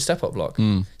then you've got your step up block.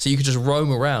 So you could just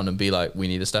roam around and be like, we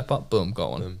need a step up, boom, got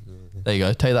one. There you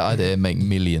go, take that idea, make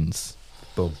millions.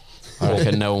 Boom. I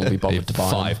reckon no one will be bothered to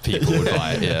buy 5 people would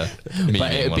buy it, yeah.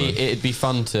 But it'd be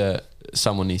fun to,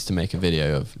 someone needs to make a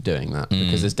video of doing that,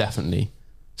 because there's definitely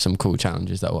some cool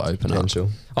challenges that will open up.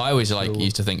 I always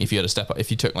used to think if you had a step up, if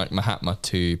you took like Mahatma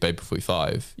to Baby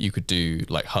 45, you could do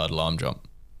like hurdle arm jump.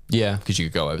 Yeah, because you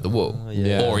could go over the wall,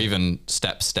 or even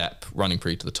step running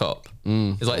pre to the top.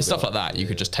 It's like stuff like that. You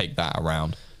could just take that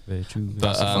around. Very true.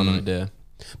 That's a fun idea.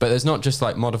 But there's not just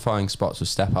like modifying spots with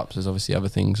step ups. There's obviously other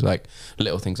things like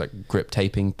little things like grip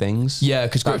taping things. Yeah,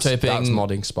 because grip taping, that's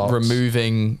modding spots,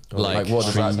 removing like what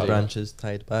does that branches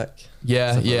tied back.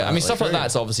 Yeah, Stuff like yeah. that, I mean, stuff like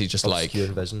that's obviously just like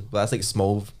vision. But that's like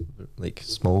small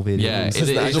variations.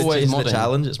 Yeah, it's always the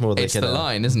challenge. It's more like it's the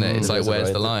line, isn't it? It's like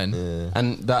where's the line?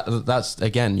 And that's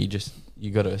again,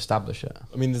 you got to establish it.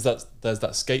 I mean, there's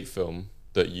that skate film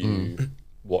that you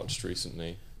watched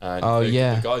recently. And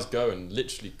the guys go and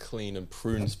literally clean and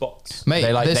prune spots. Mate,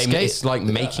 it's like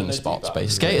making spots basically.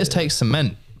 Skaters take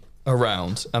cement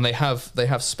around, and they have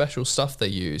special stuff they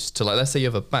use to, like, let's say you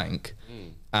have a bank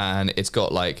and it's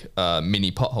got like mini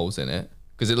potholes in it,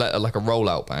 because it's like a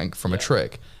rollout bank from a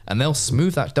trick, and they'll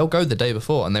smooth that. They'll go the day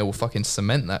before and they will fucking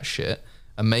cement that shit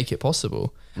and make it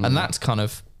possible. And that's kind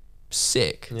of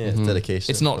sick. Yeah, it's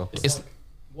dedication. It's not.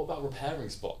 What about repairing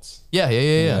spots?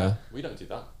 Yeah. We don't do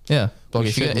that. Yeah.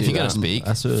 If you're going to speak,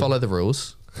 follow the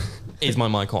rules. Is my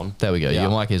mic on? There we go. Your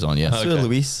mic is on, yeah. So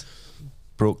Luis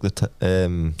broke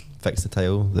fixed the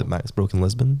tile that Max broke in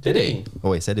Lisbon. Did he?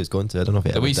 Oh, he said he was going to. I don't know if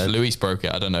he ever did. Luis broke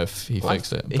it. I don't know if he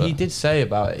fixed it. He did say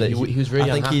about it. He was really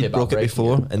unhappy. I think he broke it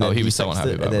before, and then he was so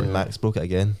unhappy about it. And then Max broke it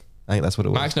again. I think that's what it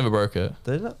was. Max never broke it.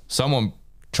 Did it?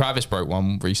 Travis broke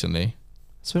one recently. I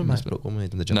swear Max broke one when he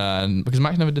did the jump. Nah, because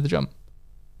Max never did the jump.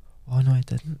 Oh no, I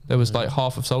didn't. There was like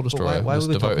half of Soul Destroyer why was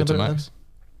were we devoted to talking about Max.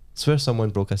 I swear someone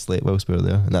broke a slate whilst we were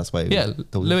there, and that's why. Yeah,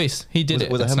 Luis, he did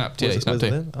it. Was it him? Snapped. Yeah, he snapped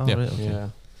it. Oh, Yeah. right, okay. Yeah.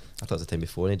 I thought it was the time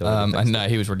before. And he done And no,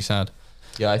 he was really sad.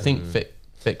 Yeah, I think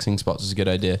fixing spots is a good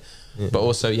idea. Yeah. But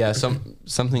also, yeah,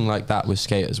 something like that with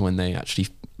skaters when they actually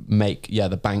make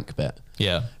the bank bit.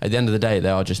 Yeah. At the end of the day, they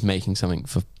are just making something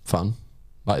for fun.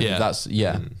 Like that's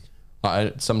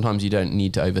sometimes you don't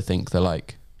need to overthink the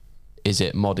like, is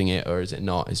it modding it or is it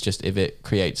not? It's just if it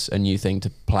creates a new thing to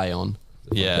play on.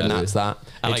 Yeah, and that's that.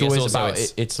 And it's always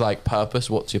about it's like purpose.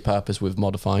 What's your purpose with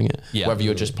modifying it? Yeah. Whether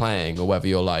you're just playing or whether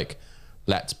you're like,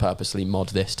 let's purposely mod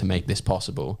this to make this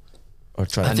possible. Or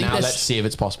try. And now let's see if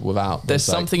it's possible without. There's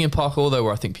something in parkour though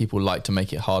where I think people like to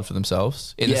make it hard for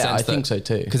themselves. In the sense I think so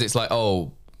too. Because it's like,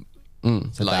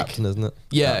 it's adapting, isn't it?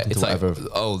 Yeah, Adapting it's to like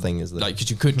whatever thing is there. like because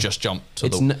you could just jump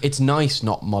to it's nice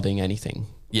not modding anything.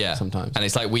 Yeah, sometimes. And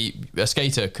it's like a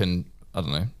skater can, I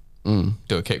don't know,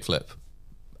 do a kickflip,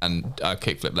 and a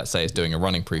kickflip, let's say, is doing a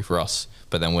running pre for us,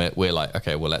 but then we're like,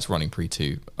 okay, well, let's running pre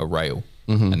to a rail,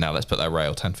 and now let's put that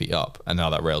rail 10 feet up, and now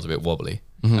that rail's a bit wobbly,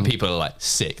 and people are like,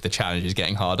 sick, the challenge is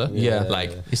getting harder.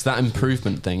 It's that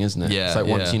improvement thing, isn't it? Yeah, it's like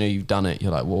once you know you've done it,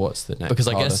 you're like, well, what's the next? Because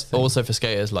I guess also for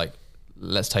skaters, like,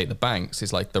 let's take the banks,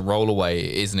 it's like the roll away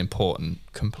is an important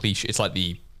completion. It's like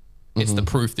it's the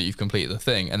proof that you've completed the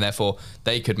thing, and therefore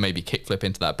they could maybe kickflip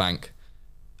into that bank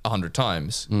 100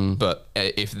 times. But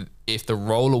if the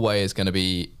roll away is going to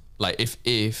be like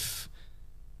if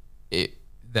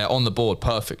they're on the board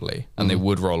perfectly and they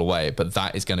would roll away, but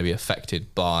that is going to be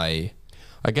affected by.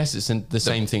 I guess it's the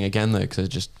same thing again though, because it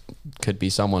just could be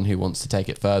someone who wants to take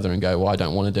it further and go, well, I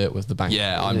don't want to do it with the bank.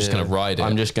 Yeah, I'm just going to ride it.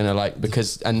 I'm just going to like,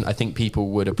 because, and I think people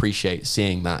would appreciate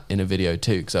seeing that in a video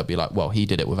too, because they'll be like, well, he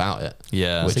did it without it.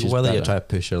 Yeah. Which is whether you're trying to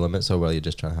push your limits or whether you're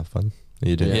just trying to have fun.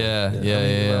 You do.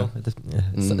 Yeah.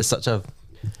 It's such a.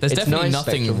 There's definitely nice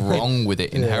nothing spectrum. wrong with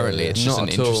it inherently. It's just Not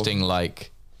an at all. interesting like,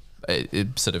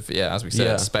 it sort of as we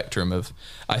said, spectrum of.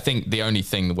 I think the only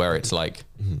thing where it's like,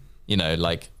 you know,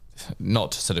 like.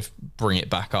 Not to sort of bring it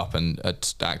back up and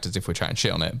act as if we're chatting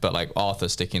shit on it, but like Arthur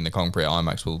sticking the concrete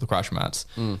IMAX with all the crash mats,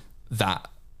 that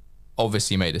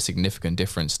obviously made a significant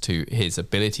difference to his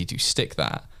ability to stick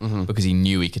that because he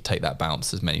knew he could take that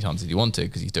bounce as many times as he wanted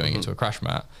because he's doing it to a crash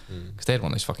mat. Because they had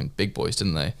one of those fucking big boys,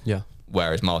 didn't they? Yeah.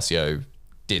 Whereas Marcio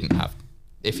didn't have.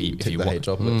 If he wanted,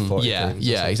 drop him at 40 times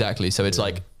exactly. So it's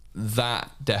like that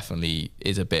definitely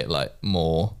is a bit like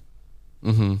more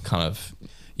kind of.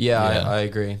 Yeah, I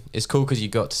agree. It's cool because you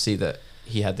got to see that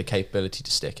he had the capability to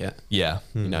stick it. Yeah.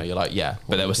 You know, you're like,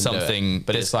 but there was something.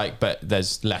 But it's like, but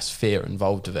there's less fear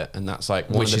involved with it. And that's like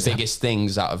one of the biggest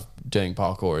things out of doing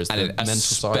parkour is the mental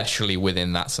side. Especially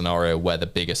within that scenario where the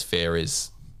biggest fear is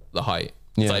the height.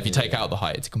 Yeah. So if you take out the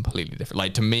height, it's completely different.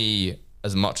 Like to me,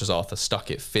 as much as Arthur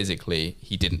stuck it physically,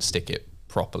 he didn't stick it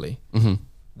properly.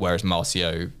 Whereas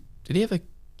Marcio,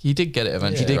 he did get it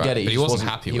eventually. He did get it. But he wasn't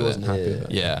happy with it. He wasn't happy with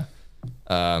it. Yeah.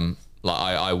 Like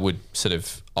I would sort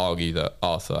of argue that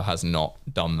Arthur has not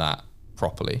done that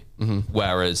properly,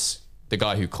 whereas the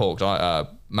guy who corked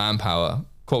manpower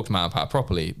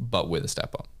properly, but with a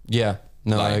step up. Yeah,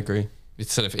 no, I agree.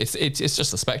 It's sort of it's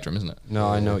just a spectrum, isn't it? No,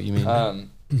 I know what you mean.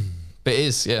 But it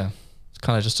is, it's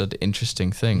kind of just an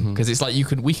interesting thing because it's like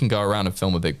we can go around and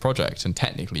film a big project, and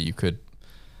technically you could.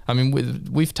 I mean,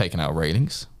 we've taken out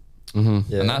railings, and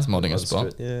that's modding a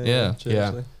spot.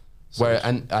 Yeah.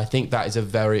 And I think that is a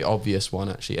very obvious one,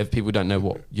 actually. If people don't know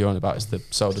what you're on about, it's the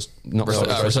Resurgence.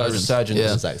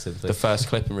 The first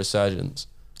clip in Resurgence.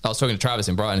 I was talking to Travis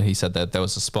in Brighton, and he said that there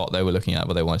was a spot they were looking at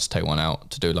where they wanted to take one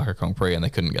out to do like a Concrete, and they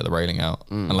couldn't get the railing out.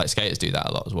 And like skaters do that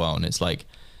a lot as well. And it's like,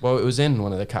 well, it was in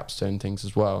one of the capstone things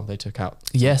as well. They took out.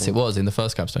 Yes, it was in the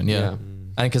first capstone. Yeah.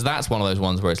 And because that's one of those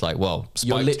ones where it's like, well,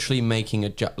 you're literally making a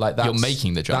jump. Like that's, you're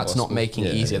making the jump. That's not making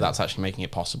it easier. That's actually making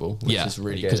it possible. Which is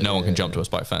really because no one can jump to a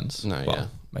spike fence. No,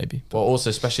 maybe. Well, also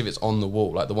especially if it's on the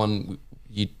wall, like the one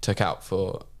you took out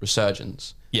for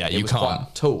Resurgence. Yeah, you can't.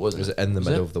 Quite tall, wasn't it? Was it in the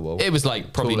middle of the wall? It was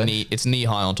like probably knee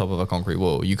high on top of a concrete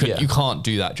wall. You can't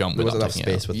do that jump without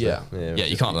taking it out. Yeah,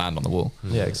 you can't land on the wall.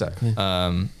 Yeah, exactly.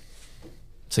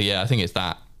 So yeah, I think it's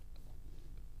that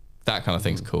kind of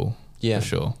thing's cool. Yeah, for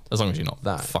sure. As long as you're not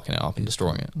fucking it up and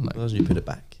destroying it. Like, as long as you put it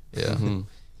back. Yeah.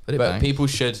 Put it back. People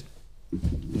should,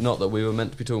 not that we were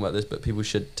meant to be talking about this, but people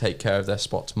should take care of their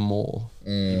spots more.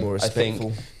 Be more respectful.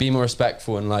 I think be more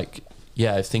respectful and like,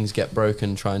 if things get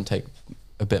broken, try and take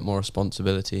a bit more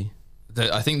responsibility.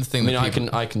 I think the thing. I mean,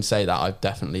 I can say that I've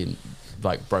definitely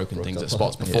like broken things at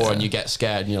spots before, and you get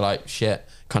scared and you're like, shit.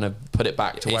 Kind of put it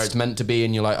back to where it's meant to be,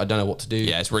 and you're like, I don't know what to do.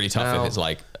 Yeah, it's really tough if it's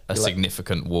like a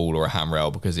significant wall or a handrail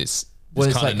because it's Well,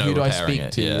 it's like, who do I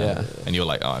speak to? Yeah. And you're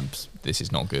like, oh, this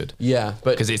is not good. Yeah,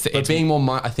 but it's being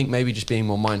more, I think maybe just being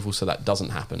more mindful so that doesn't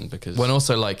happen, because when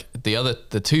also like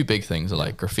the two big things are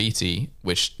like graffiti,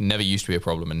 which never used to be a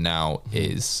problem and now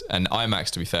is, and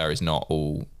IMAX, to be fair, is not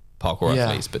all parkour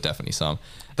athletes, but definitely some.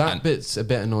 That bit's a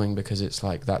bit annoying because it's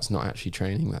like, that's not actually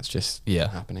training, that's just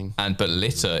happening. But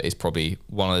litter is probably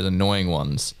one of those annoying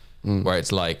ones where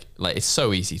it's like it's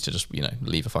so easy to just, you know,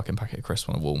 leave a fucking packet of crisps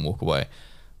on a wall and walk away.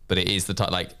 But it is the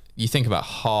type, like, you think about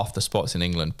half the spots in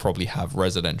England probably have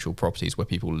residential properties where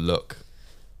people look,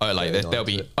 they'll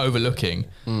be overlooking,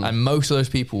 and most of those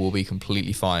people will be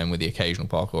completely fine with the occasional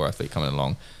parkour athlete coming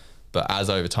along. But as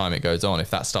over time it goes on, if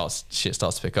that shit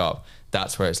starts to pick up,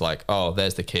 that's where it's like, oh,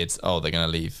 there's the kids, oh, they're going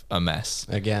to leave a mess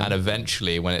again. And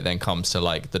eventually when it then comes to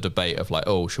like the debate of like,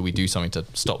 oh, should we do something to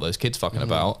stop those kids fucking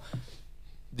about,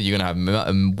 you're going to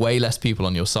have way less people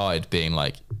on your side being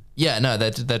like, yeah, no,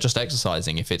 they're just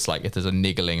exercising. If it's like, if there's a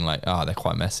niggling, like, they're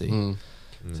quite messy. So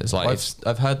it's like,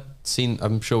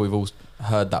 I'm sure we've all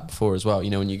heard that before as well. You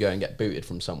know, when you go and get booted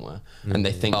from somewhere and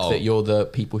they think that you're the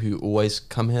people who always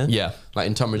come here. Yeah. Like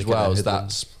in Tunbridge Wells,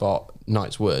 that spot,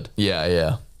 Knight's Wood.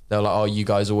 Yeah. They're like, oh, you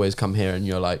guys always come here, and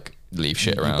you're like, leave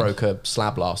shit around. You broke a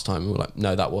slab last time. And we're like,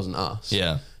 no, that wasn't us.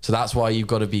 Yeah. So that's why you've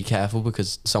got to be careful,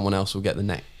 because someone else will get the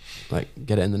neck, like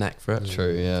get it in the neck for it.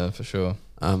 True. Yeah, for sure.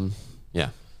 Yeah.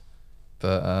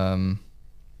 But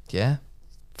yeah,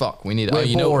 fuck. We need.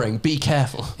 We're boring. Be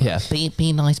careful. Yeah,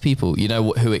 be nice people. You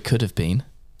know who it could have been?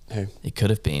 Who? It could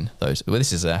have been those. Well,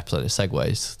 this is an episode of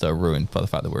segues that are ruined by the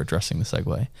fact that we're addressing the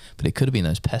segue. But it could have been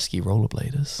those pesky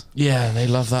rollerbladers. Yeah, they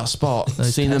love that spot.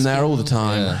 Seen them there all the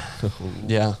time.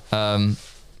 Yeah.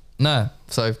 No,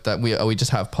 so that we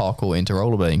just have parkour into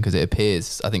rollerblading because it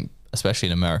appears, I think, especially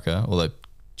in America, although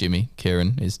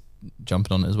Kelan is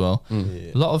jumping on it as well.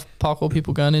 A lot of parkour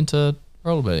people going into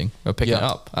rollerblading or picking it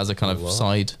up as a kind of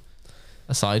side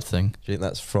thing. Do you think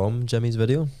that's from Jimmy's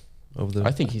video?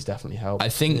 I think he's definitely helped. I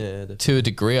think to a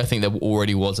degree, I think there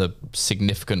already was a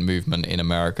significant movement in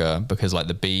America because like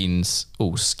the Beans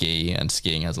all ski, and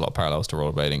skiing has a lot of parallels to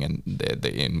rollerblading, and they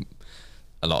in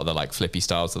a lot of the like flippy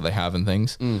styles that they have and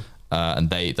things. And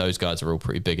those guys are all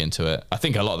pretty big into it. I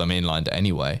think a lot of them inlined it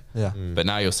anyway. Yeah. But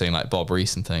now you're seeing like Bob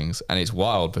Reese and things, and it's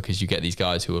wild because you get these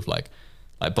guys who have like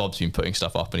Bob's been putting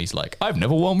stuff up and he's like, I've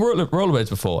never worn rollerblades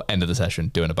before. End of the session,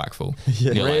 doing a backflip.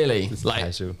 Really?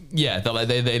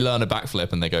 They learn a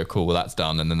backflip and they go, cool, well that's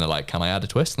done. And then they're like, can I add a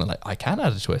twist? And they're like, I can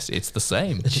add a twist. It's the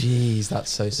same. Jeez, that's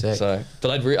so sick.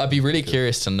 But I'd be really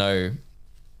curious to know.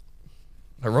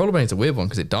 Rollerblading's a weird one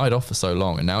because it died off for so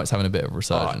long and now it's having a bit of a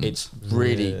resurgence. It's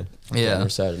really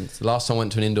resurgence. The last time I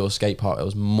went to an indoor skate park, there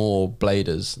was more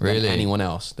bladers than anyone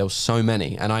else. There was so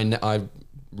many, and I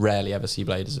rarely ever see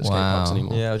bladers at skate parks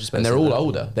anymore. Yeah, and they're all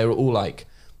older. They were all like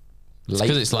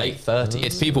late 30s.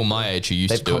 It's people my age who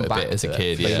used to do it a bit as a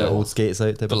kid. Yeah, old skates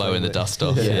out there, blowing the dust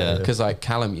off. Yeah, because like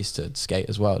Callum used to skate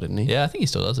as well, didn't he? Yeah, I think he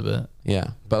still does a bit. Yeah,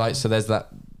 but like so there's that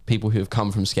people who have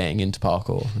come from skating into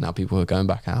parkour, and now people who are going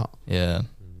back out. Yeah.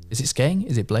 Is it skating?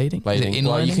 Is it blading? Blading. Is it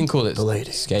well, you can call it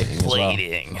blading. Skating as well.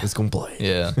 Blading. It's gonna blade.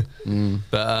 Yeah.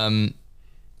 But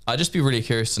I'd just be really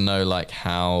curious to know like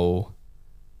how,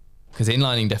 because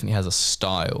inlining definitely has a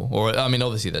style, or I mean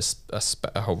obviously there's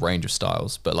a whole range of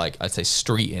styles, but like I'd say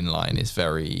street inline is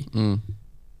very,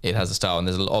 it has a style, and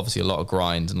there's obviously a lot of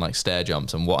grind and like stair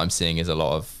jumps, and what I'm seeing is a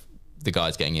lot of the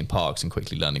guys getting in parks and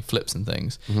quickly learning flips and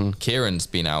things. Kieran's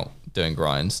been out doing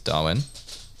grinds, Darwin.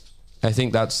 I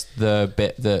think that's the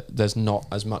bit that there's not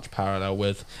as much parallel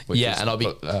with. And I'll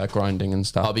be grinding and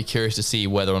stuff. I'll be curious to see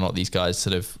whether or not these guys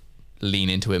sort of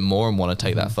lean into it more and want to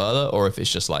take that further, or if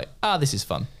it's just like, this is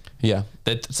fun. Yeah,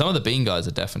 some of the Bean guys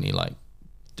are definitely like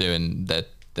doing that.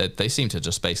 They seem to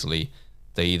just basically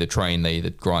they either train, they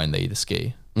either grind, they either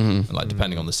ski. Like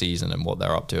depending on the season and what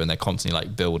they're up to, and they're constantly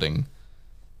like building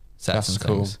sets and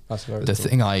things. That's very cool.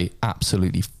 Thing I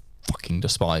absolutely fucking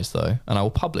despise though, and I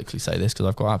will publicly say this because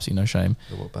I've got absolutely no shame,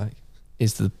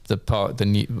 is the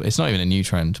new, it's not even a new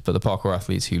trend, but the parkour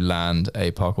athletes who land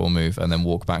a parkour move and then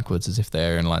walk backwards as if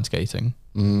they're inline skating.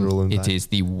 It is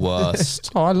the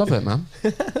worst. I love it, man.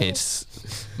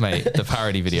 It's, mate, the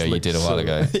parody video you did a while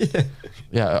ago.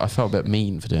 Yeah, I felt a bit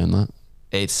mean for doing that.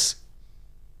 It's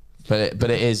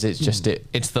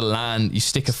it's the land, you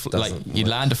stick you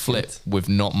land a flip with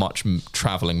not much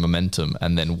traveling momentum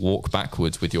and then walk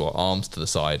backwards with your arms to the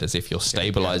side as if you're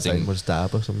stabilizing. But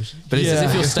it's as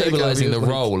if you're stabilizing the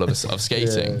roll of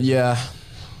skating. Yeah.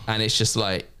 And it's just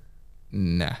like,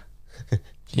 nah.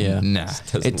 Yeah. Nah.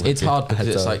 It's hard because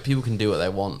it's like people can do what they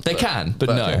want. They can, but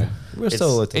no. We're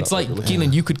still. It's like,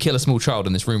 Kelan, you could kill a small child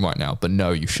in this room right now, but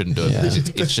no, you shouldn't do it. Yeah.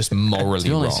 It's just morally To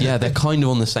be honest, wrong. yeah, they're kind of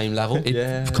on the same level.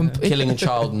 Killing a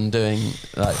child and doing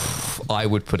like I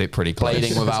would put it pretty close.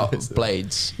 blading without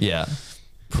blades. Yeah.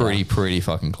 Pretty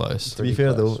fucking close. To be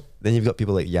fair though, then you've got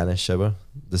people like Yanis Schauer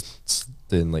just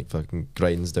doing like fucking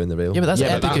grinds down the rail. Yeah, but that's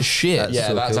epic that's- as shit. Yeah,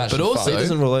 so that's cool. actually But also- So he fun.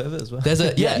 doesn't roll out of it as well. There's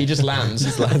a He just lands.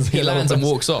 he lands and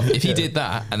walks off. If he did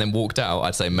that and then walked out,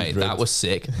 I'd say, mate, that was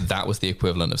sick. That was the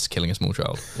equivalent of killing a small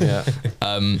child. Yeah.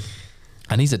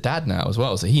 And he's a dad now as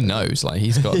well, so he knows. Like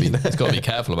he's got to be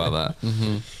careful about that.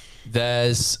 Mm-hmm.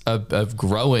 There's a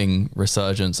growing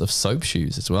resurgence of soap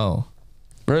shoes as well.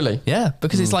 Really? Yeah,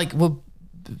 because it's like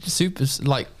super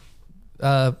like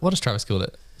what does Travis call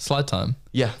it? Slide time.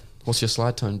 Yeah. What's your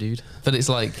slide time, dude? But it's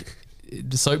like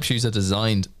the soap shoes are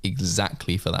designed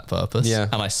exactly for that purpose. Yeah.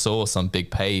 And I saw some big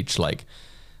page, like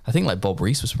I think like Bob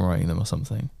Reese was promoting them or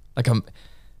something. Like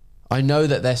I know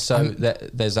that there's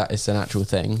there's that it's an actual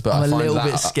thing, but I'm I a find little that,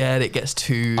 bit scared it gets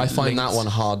too. I find that linked. one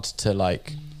hard to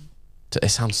like. It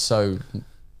sounds so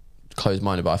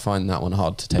closed-minded, but I find that one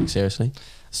hard to take seriously.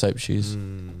 Soap shoes.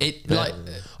 It like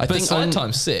I but think slide on-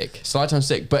 time's sick. Slide time's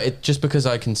sick, but it just because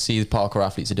I can see the parkour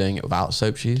athletes are doing it without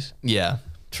soap shoes. Yeah,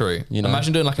 true. You know?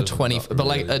 Imagine doing like a 20, but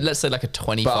like let's say like a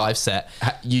 25 set.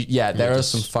 There are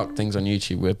some fuck things on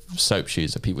YouTube with soap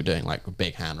shoes that people are doing like with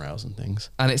big handrails and things.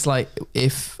 And it's like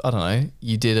if I don't know,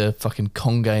 you did a fucking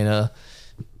congainer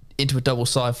into a double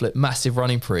side flip, massive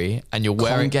running pre, and you're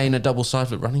wearing Gain a double side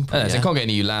flip running. It's a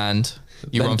congainer. You land,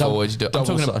 you Then run double- forward. You do. I'm double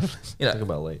talking side. about Talk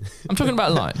about like. I'm talking about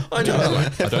a line. I know.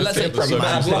 But let's say think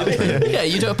the yeah,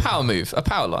 you do a power move, a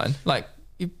power line, like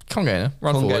you congainer,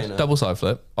 run forward, Congainer. double side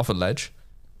flip off a ledge.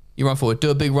 You run forward,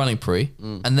 do a big running pre,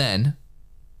 and then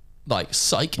like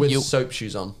psych. With you soap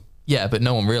shoes on. Yeah, but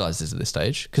no one realizes at this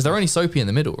stage because they're only soapy in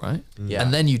the middle, right? Yeah.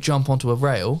 And then you jump onto a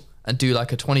rail and do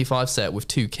like a 25 set with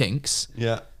 2 kinks,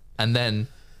 Yeah. and then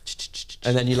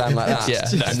You land like that. Yeah.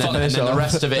 and then the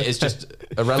rest of it is just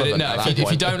but irrelevant. no, at if that you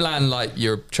point. don't land like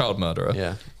you're a child murderer,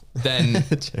 Yeah.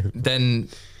 then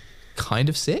kind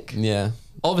of sick. Yeah.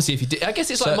 Obviously, if you did, I guess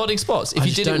it's like So, modding spots. If I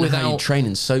you just did don't it know how you without, train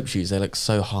in soap shoes. They look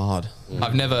so hard.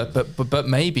 I've never, but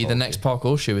maybe the next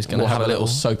parkour shoe is going We'll to have a little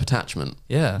soap attachment.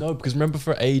 yeah. No, because remember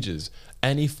for ages,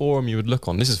 any forum you would look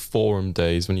on, this is forum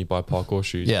days when you buy parkour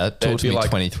shoes. Yeah, they'd talk to be me, like,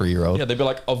 23-year-old. Yeah, they'd be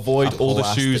like, avoid all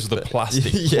the shoes with the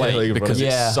plastic Yeah, plate like because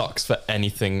Yeah. it sucks for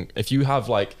anything. If you have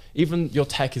like, even your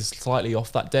tech is slightly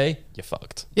off that day, you're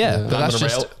fucked. Yeah, but Land that's on a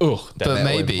just. rail, ugh, But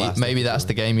dead. maybe that's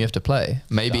the game you have to play.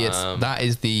 Maybe that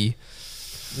is the.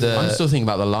 I'm still thinking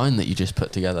about the line that you just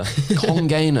put together.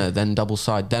 Congainer, then double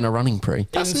side, then a running pre.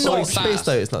 That's It's not not spaced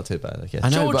bad. out. It's not too bad. I guess. I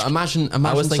know, George- but imagine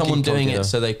was thinking someone doing congainer. it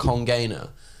so they congainer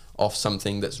off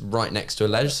something that's right next to a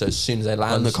ledge. So as soon as they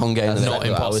land the congainer, that's they're not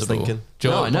exactly what I was impossible. thinking.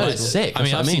 No, I know like, it's sick. I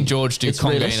mean, That's what I've seen George do it's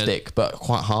congainer. realistic, but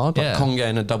quite hard. Yeah. Like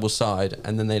congainer double side,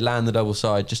 and then they land the double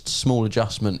side. Just a small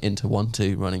adjustment into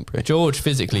 1-2 running pre. George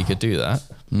physically could do that.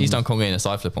 He's done congainer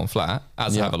side flip on flat,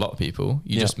 as Yeah. have a lot of people.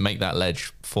 You Yeah. just make that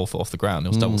ledge 4 foot off the ground.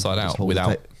 It'll double side out Hold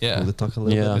without. the hold the tuck a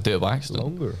little Yeah. We do it by accident.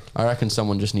 longer. I reckon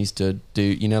someone just needs to do,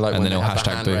 you know, like And when then they it'll have the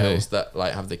hashtag boohoo. handrails that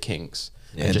like have the kinks,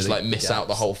 Yeah, and just the like miss gaps. out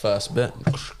the whole first bit.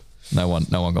 No one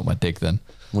got my dig then.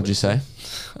 What'd you say?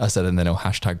 I said, and then it'll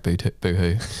hashtag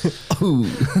boohoo.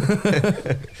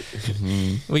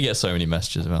 We get so many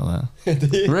messages about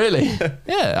that. Really?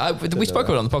 Yeah, we spoke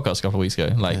about it on the podcast a couple of weeks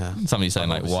ago. Like Yeah. somebody saying,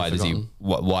 like, obviously why does forgotten.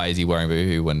 why is he wearing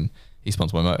Boohoo when he's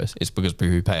sponsored by Motus? It's because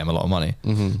Boohoo pay him a lot of money,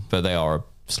 but they are a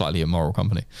slightly immoral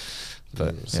company.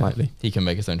 But yeah, Slightly. he can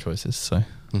make his own choices. So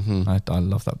Mm-hmm. I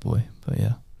love that boy. But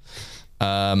yeah.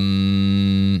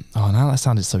 Now that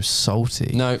sounded so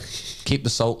salty. No, keep the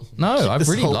salt. No, I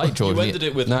really salt. like George. You ended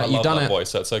it with No, I you've love done that it. voice,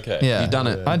 so it's okay. Yeah, You've done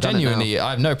it. I You've done it genuinely,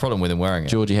 I have no problem with him wearing it.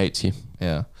 Georgie hates you.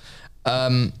 Yeah.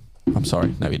 I'm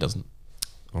sorry. No, he doesn't.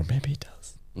 Or maybe he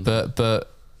does. But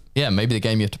yeah, maybe the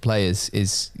game you have to play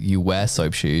is you wear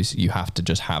soap shoes. You have to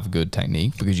just have good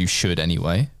technique because you should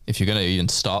anyway. If you're going to even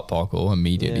start parkour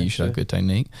immediately, Yeah, you should have sure. good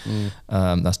technique.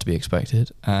 That's to be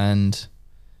expected. And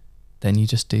then you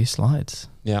just do slides.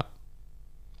 Yeah.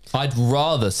 I'd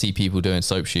rather see people doing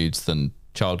soap shoots than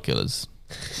child killers.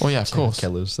 Oh yeah, of course.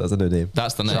 Killers. That's a new name.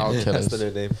 That's the name. Child killers. That's the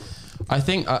new name. I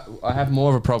think I have more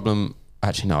of a problem.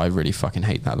 Actually, no, I really fucking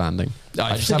hate that landing.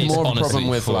 I just have it's more of a honestly problem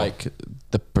with for- like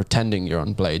the pretending you're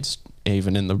on blades,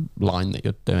 even in the line that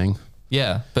you're doing.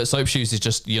 Yeah, but soap shoes is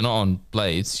just, you're not on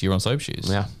blades, you're on soap shoes.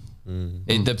 Yeah.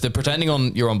 The pretending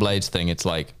you're on blades thing, it's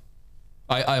like,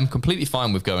 I'm completely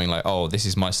fine with going like, oh, this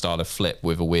is my style of flip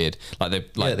with a weird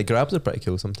the grabs are pretty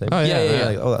cool sometimes. Oh yeah.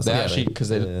 Like, oh, that's they actually because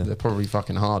they're probably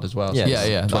fucking hard as well.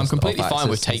 Yeah. I'm completely fine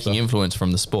with taking influence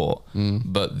from the sport,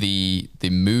 but the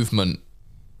movement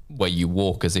where you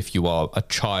walk as if you are a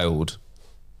child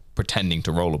pretending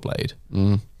to rollerblade.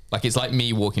 Like it's like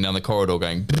me walking down the corridor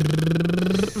going,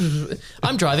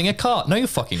 I'm driving a cart. No, you're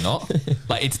fucking not.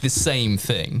 Like it's the same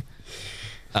thing.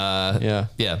 Yeah.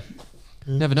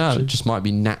 Never know. It just might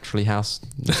be naturally house.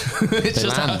 It's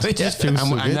just feels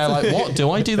so and they're like, what?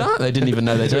 Do I do that? They didn't even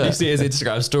know they do it. You see his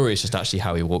Instagram story, it's just actually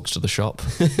how he walks to the shop.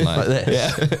 Like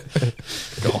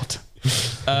this. God.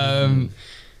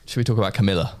 Should we talk about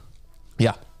Camilla?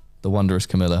 Yeah. The wondrous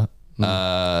Camilla.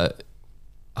 I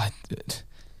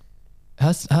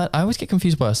always get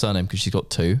confused by her surname because she's got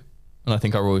two. And I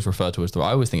think I always refer to her as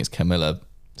I always think it's Camilla.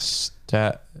 Is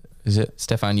it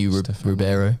Stefanu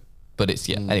Ribeiro? But it's,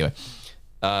 anyway.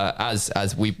 As I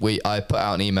put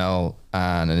out an email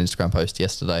and an Instagram post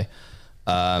yesterday,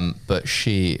 but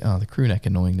the crew neck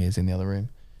annoyingly is in the other room.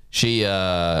 She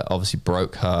obviously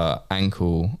broke her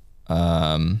ankle.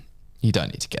 You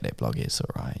don't need to get it, Bloggy. It's all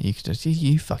right. You could just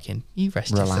you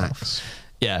rest yourself.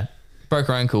 Yeah, broke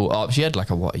her ankle up. She had like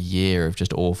a year of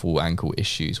just awful ankle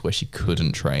issues where she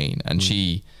couldn't train, and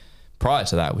she prior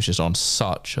to that was just on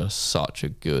such a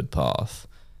good path.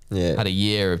 Yeah, had a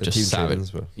year of just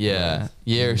savage. Year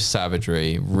of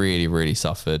savagery. Really, really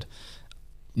suffered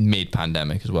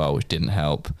mid-pandemic as well, which didn't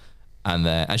help.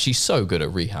 And she's so good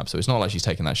at rehab, so it's not like she's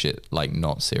taking that shit like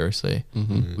not seriously.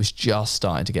 Was just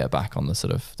starting to get back on the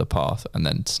sort of the path, and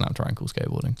then snapped her ankle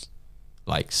skateboarding,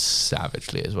 like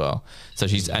savagely as well. So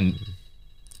she's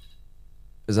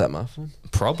Is that my phone?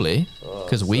 Probably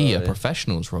because we are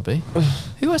professionals, Robbie.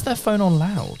 Who has their phone on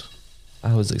loud?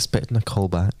 I was expecting a call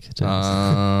back. Who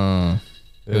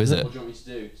is it? What do you want me to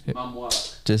do? Mum work.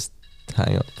 Just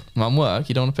hang up. Mum work?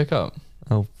 You don't want to pick up?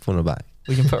 I'll phone her back.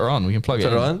 We can put her on. We can plug it in.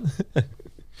 Put her on?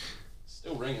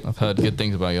 Still ringing. I've heard good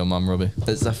things about your mum, Robbie.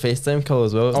 It's a FaceTime call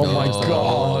as well. Oh my God.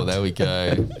 Oh, there we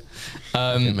go.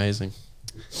 Amazing.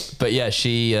 But yeah,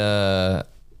 she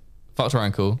fucked her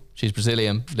ankle. She's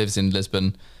Brazilian, lives in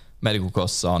Lisbon. Medical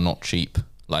costs are not cheap.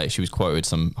 Like she was quoted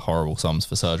some horrible sums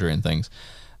for surgery and things.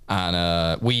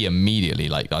 And we immediately,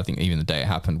 like I think even the day it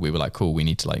happened, we were like, cool, we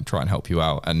need to like try and help you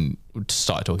out. And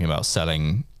started talking about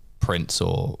selling prints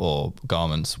or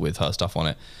garments with her stuff on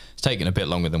it. It's taken a bit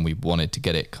longer than we wanted to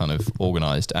get it kind of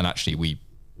organized. And actually we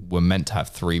were meant to have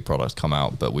 3 products come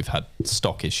out, but we've had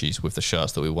stock issues with the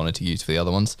shirts that we wanted to use for the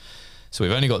other ones. So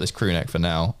we've only got this crew neck for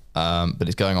now, but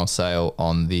it's going on sale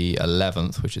on the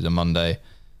 11th, which is a Monday,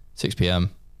 6 p.m.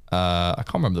 I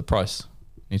can't remember the price.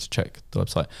 Need to check the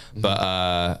website,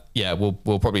 but yeah, we'll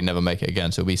probably never make it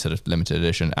again. So it'll be sort of limited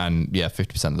edition, and yeah,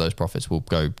 50% of those profits will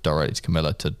go directly to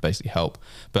Camilla to basically help.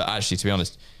 But actually, to be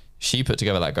honest, she put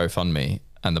together that GoFundMe,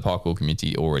 and the parkour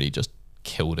community already just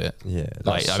killed it. Yeah,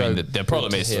 like I mean, the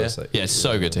problem is, it's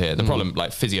so good to hear. The problem,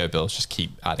 like physio bills, just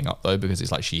keep adding up though, because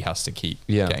it's like she has to keep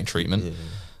getting treatment.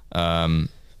 But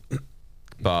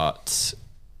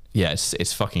yeah,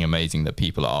 it's fucking amazing that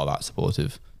people are that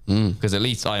supportive. Because at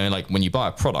least, I mean, like when you buy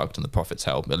a product and the profits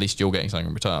help, at least you're getting something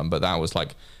in return. But that was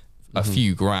like a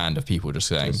few grand of people just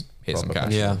saying, here's some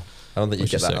cash. Yeah. I don't think you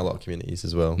get that in a lot of communities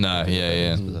as well. No,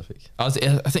 yeah. I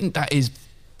think that is,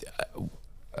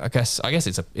 I guess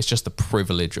it's just the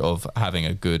privilege of having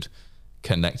a good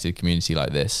connected community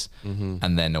like this.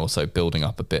 And then also building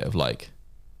up a bit of like,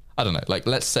 I don't know, like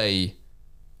let's say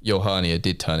your hernia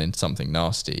did turn into something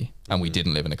nasty and we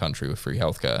didn't live in a country with free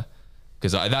healthcare.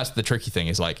 Because that's the tricky thing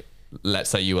is like, let's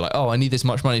say you were like, oh, I need this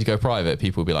much money to go private.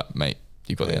 People would be like, mate,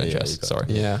 you've got the NHS, sorry.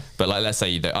 Yeah. But like, let's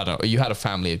say, I don't know, you had a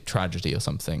family tragedy or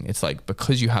something. It's like,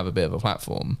 because you have a bit of a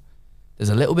platform, there's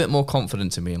a little bit more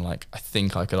confidence in me and like, I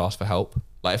think I could ask for help.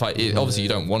 Like if obviously you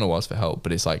don't want to ask for help,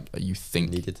 but it's like, you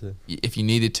think if you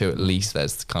needed to, at least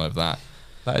there's kind of that.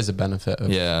 That is a benefit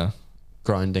of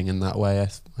grinding in that way. I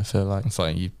feel like it's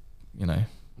like, you know,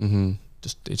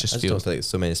 it just feels don't like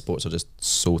so many sports are just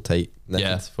so tight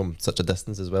from such a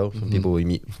distance as well, from people we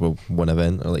meet for one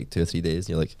event or like 2 or 3 days, and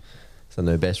you're like, is that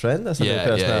my best friend? That's a new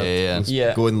person I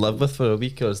go and live with for a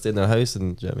week or stay in their house,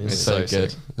 and do you know what I mean? It's so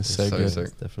good. It's so good.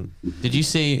 It's different. Did you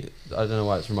see, I don't know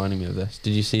why it's reminding me of this,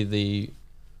 did you see the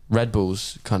Red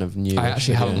Bull's kind of new? I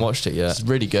actually haven't watched it yet. It's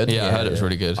really good. I heard it was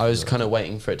really good. I was kind of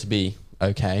waiting for it to be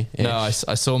okay. No, I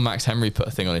saw Max Henry put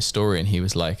a thing on his story and he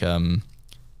was like,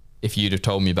 if you'd have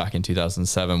told me back in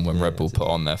 2007 when Red Bull put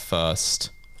on their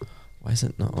first... Why is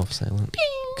it not off silent?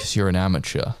 Because you're an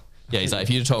amateur. Yeah, he's like,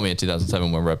 if you'd have told me in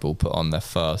 2007 when Red Bull put on their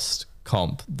first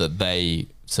comp that they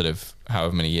sort of,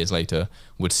 however many years later,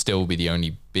 would still be the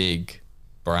only big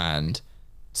brand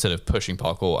sort of pushing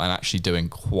parkour and actually doing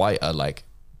quite a like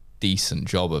decent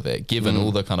job of it, given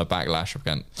all the kind of backlash of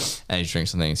energy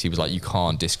drinks and things. He was like, you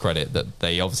can't discredit that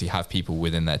they obviously have people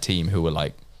within their team who are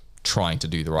like trying to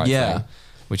do the right thing,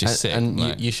 which is sick. And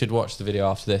like, you should watch the video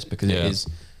after this because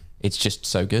it's just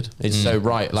so good. It's so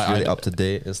right. Like it's really up to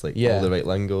date. It's like all the right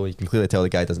lingo. You can clearly tell the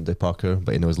guy doesn't do parkour,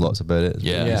 but he knows lots about it.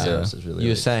 It's it's really, you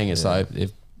were saying it's like,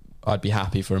 if I'd be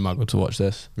happy for a muggle to watch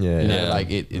this. Like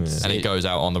it's and it goes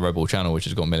out on the Rebel channel, which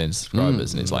has got millions of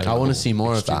subscribers, and it's like I want to see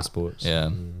more of that. Sports.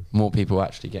 More people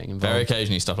actually getting involved. Very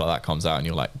occasionally stuff like that comes out, and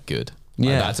you're like, good. Like,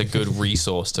 that's a good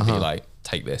resource to be like,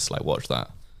 take this, like watch that.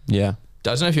 Yeah. I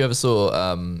don't know if you ever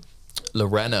saw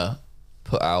Lorena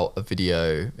put out a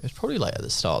video. It was probably like at the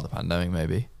start of the pandemic,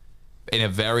 maybe, in a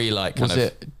very like kind was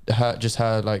it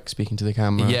her like speaking to the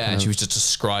camera? Yeah, and she was just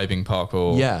describing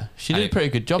parkour. Yeah, she did a pretty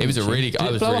good job. It was a really good.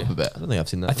 Did it blow up a bit? I don't think I've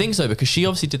seen that. I think so, because she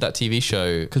obviously did that TV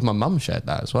show. Because my mum shared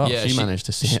that as well. Yeah, she managed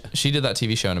to see it. She did that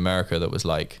TV show in America that was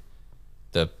like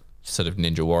the sort of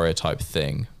Ninja Warrior type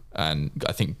thing, and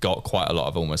I think got quite a lot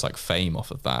of almost like fame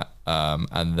off of that.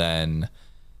 And then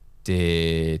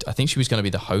I think she was going to be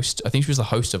the host. I think she was the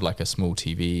host of like a small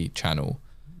TV channel.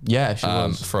 Yeah, she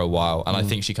was for a while, and I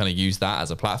think she kind of used that as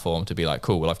a platform to be like,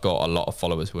 cool, well, I've got a lot of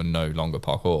followers who are no longer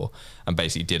parkour, and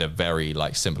basically did a very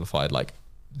like simplified like,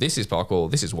 this is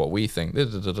parkour, this is what we think,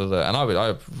 and I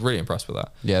was really impressed with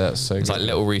that. Yeah, that's so. It's good. like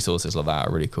little resources like that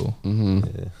are really cool.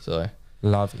 So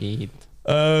love it.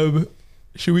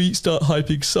 should we start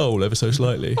hyping Soul ever so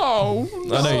slightly? Oh,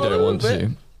 I know you don't want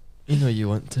to. You know you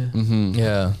want to.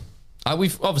 Yeah.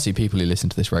 We've obviously, people who listen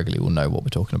to this regularly will know what we're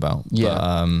talking about. Yeah.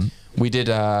 But, we did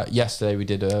yesterday. We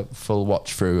did a full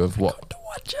watch through of what to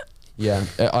watch it. Yeah,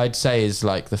 I'd say is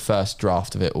like the first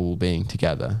draft of it all being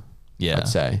together. Yeah. I'd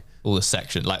say all the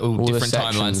sections, like all different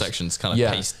timeline sections, kind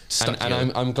of stuck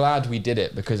and I'm glad we did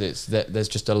it, because it's that there's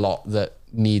just a lot that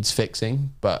needs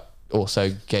fixing, but also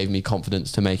gave me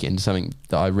confidence to make it into something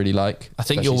that I really like. I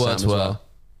think your especially words Sam as were, well.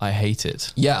 I hate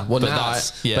it. Yeah, well, But now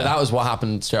but that was what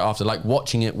happened straight after. Like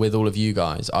watching it with all of you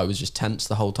guys, I was just tense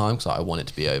the whole time because I want it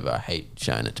to be over. I hate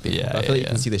showing it to people. Yeah, I feel like you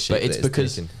can see the shape. But it's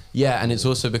because and it's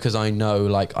also because I know,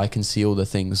 like, I can see all the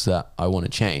things that I want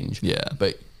to change. Yeah.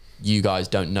 But you guys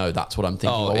don't know that's what I'm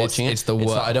thinking while watching it. It's the work.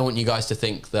 Like, I don't want you guys to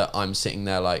think that I'm sitting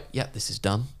there like, yeah, this is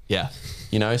done. Yeah.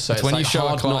 You know, so it's when like you show a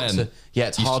hard client, not to. Yeah,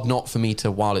 it's hard not for me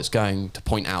to, while it's going, to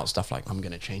point out stuff like, I'm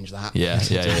going to change that.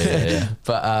 Yeah.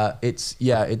 But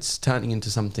it's turning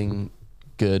into something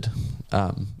good.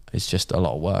 It's just a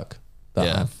lot of work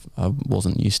that I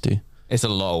wasn't used to. It's a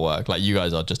lot of work. Like, you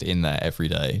guys are just in there every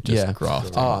day, just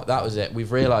grafting. Oh, that was it.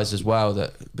 We've realised as well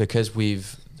that because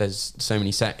there's so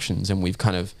many sections, and we've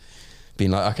kind of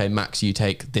been like, okay, Max, you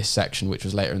take this section, which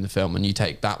was later in the film, and you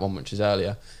take that one, which is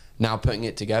earlier. Now putting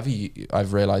it together,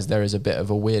 I've realised there is a bit of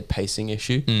a weird pacing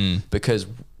issue because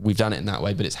we've done it in that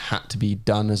way, but it's had to be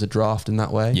done as a draft in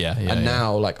that way. And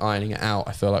now, like, ironing it out,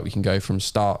 I feel like we can go from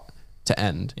start to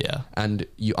end. Yeah. And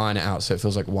you iron it out so it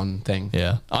feels like one thing.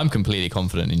 Yeah. I'm completely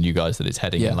confident in you guys that it's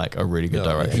heading in like a really good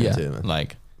direction. Yeah. Too,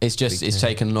 like, it's just, it's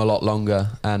taken a lot longer,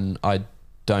 and I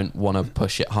don't want to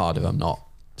push it hard if I'm not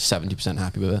 70%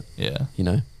 happy with it. Yeah. You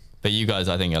know? But you guys,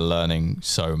 I think, are learning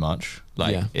so much.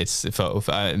 Like, it's for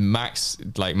Max.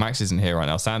 Like, Max isn't here right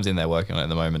now. Sam's in there working on it at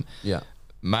the moment. Yeah.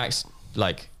 Max,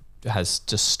 like, has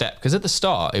just stepped, because at the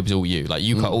start it was all you. Like,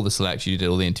 you cut all the selects, you did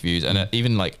all the interviews, and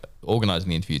even like organising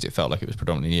the interviews, it felt like it was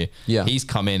predominantly you. Yeah. He's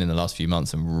come in the last few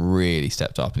months and really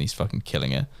stepped up, and he's fucking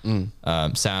killing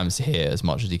it. Sam's here as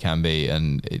much as he can be,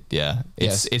 and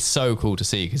it's so cool to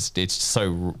see, because it's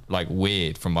so like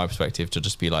weird from my perspective to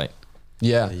just be like,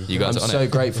 yeah, you guys I'm so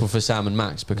grateful for Sam and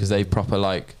Max, because they proper,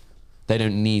 like, they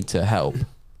don't need to help.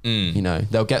 You know,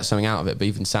 they'll get something out of it. But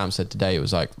even Sam said today, it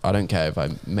was like, I don't care if I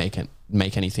make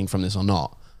anything from this or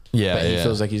not. Yeah, but he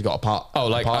feels like he's got a part. Oh,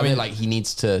 like, I mean, like, he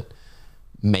needs to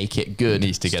make it good.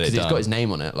 Needs to get it done. He's got his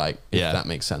name on it. Like, if that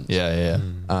makes sense. Yeah.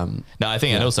 No, I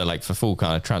think, and also, like, for full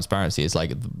kind of transparency, it's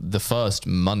like the first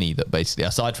money that basically,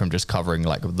 aside from just covering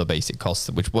like the basic costs,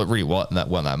 which really weren't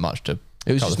that much to.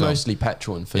 It was just mostly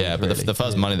petrol and food. Yeah, but the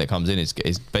first money that comes in is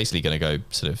basically going to go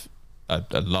sort of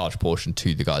a large portion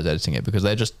to the guys editing it, because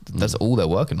they're just that's all they're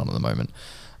working on at the moment,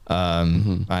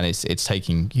 and it's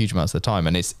taking huge amounts of the time,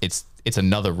 and it's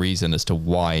another reason as to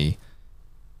why.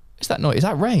 Is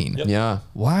that rain? Yep. Yeah.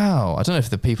 Wow. I don't know if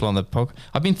the people on the podcast.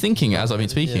 I've been thinking as I've been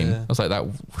speaking. I was like that.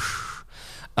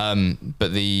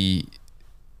 But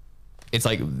it's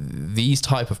like these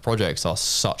type of projects are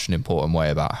such an important way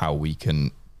about how we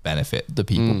can benefit the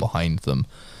people behind them,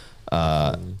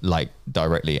 like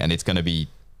directly, and it's going to be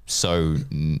so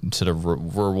sort of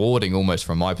rewarding almost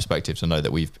from my perspective to know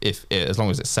that as long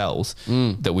as it sells,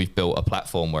 that we've built a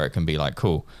platform where it can be like,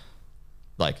 cool,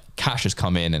 like cash has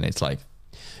come in and it's like,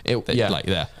 like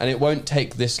there. And it won't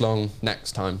take this long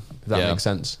next time, if that makes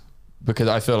sense. Because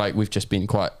I feel like we've just been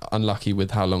quite unlucky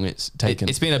with how long it's taken.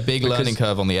 It's been a big learning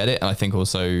curve on the edit. And I think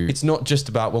also it's not just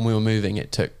about when we were moving,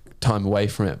 it took time away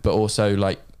from it, but also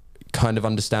like kind of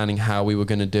understanding how we were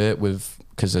going to do it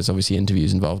because there's obviously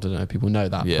interviews involved. I don't know if people know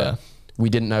that, but we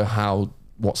didn't know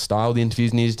what style the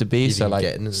interviews needed to be. So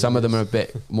like some of them are a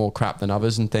bit more crap than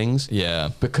others and things. Yeah.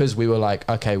 Because we were like,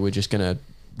 okay, we're just going to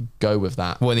go with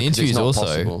that. Well, the interviews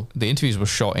the interviews were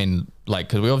shot in like,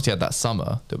 because we obviously had that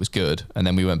summer that was good, and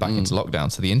then we went back into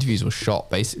lockdown. So the interviews were shot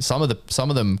basically. Some of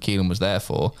them Kelan was there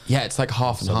for. Yeah, it's like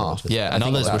half and half. Yeah, and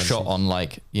others were shot on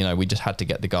like, you know, we just had to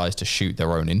get the guys to shoot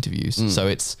their own interviews. So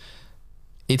it's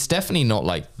definitely not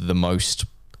like the most.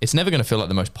 It's never going to feel like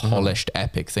the most polished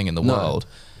epic thing in the world,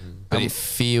 but it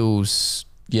feels.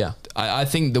 Yeah, I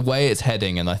think the way it's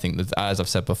heading, and I think that, as I've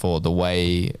said before, the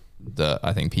way that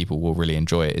I think people will really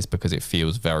enjoy it is because it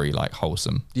feels very like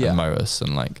wholesome and Motus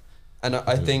and like. And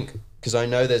I think, because I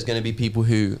know there's going to be people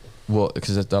who,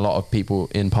 because there's a lot of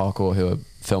people in parkour who are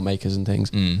filmmakers and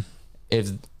things. If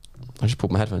I just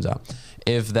pulled my headphones out,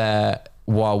 if they're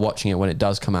while watching it when it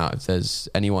does come out, if there's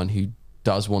anyone who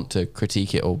does want to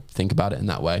critique it or think about it in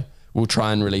that way, we'll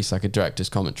try and release like a director's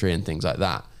commentary and things like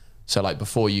that. So like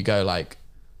before you go like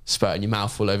spurting your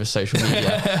mouth all over social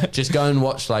media, just go and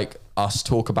watch like us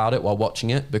talk about it while watching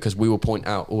it, because we will point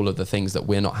out all of the things that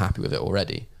we're not happy with it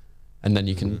already, and then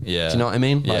you can do you know what I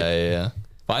mean? Like, yeah.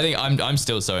 But I think I'm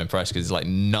still so impressed because like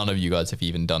none of you guys have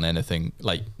even done anything.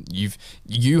 Like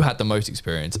you had the most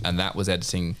experience, and that was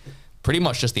editing pretty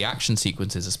much just the action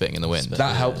sequences of Spitting in the Wind.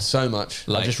 That helped so much.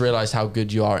 Like, I just realized how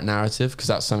good you are at narrative, because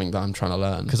that's something that I'm trying to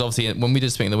learn. Because obviously when we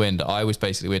did Spitting in the Wind,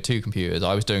 we had two computers.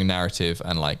 I was doing narrative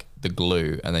and like the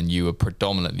glue, and then you were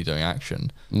predominantly doing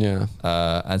action. Yeah.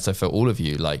 And so for all of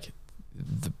you, like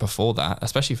before that,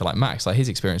 especially for like Max, like his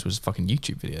experience was fucking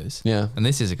YouTube videos. Yeah. And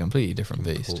this is a completely different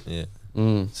beast. Yeah.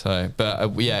 So,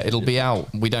 but it'll be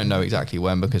out. We don't know exactly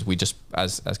when, because we just,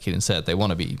 as Kelan said, they want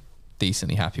to be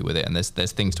decently happy with it, and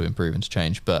there's things to improve and to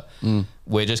change, but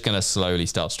we're just going to slowly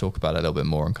start to talk about it a little bit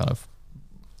more and kind of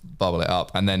bubble it up.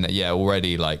 And then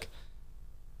already like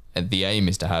the aim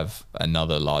is to have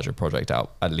another larger project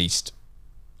out, at least.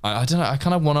 I don't know, I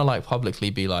kind of want to like publicly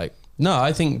be like, no,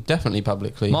 I think definitely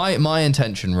publicly. My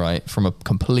intention, right, from a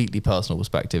completely personal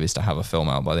perspective, is to have a film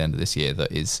out by the end of this year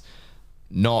that is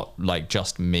not like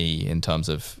just me in terms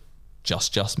of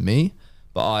just me,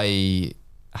 but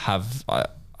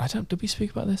did we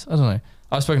speak about this? I don't know.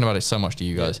 I've spoken about it so much to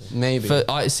you guys. Maybe.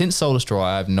 Since Soul Destroyer,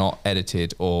 I have not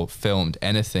edited or filmed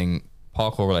anything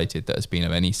parkour related that has been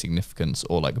of any significance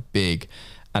or like big.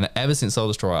 And ever since Soul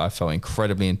Destroyer, I felt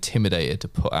incredibly intimidated to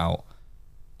put out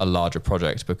a larger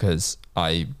project, because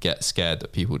I get scared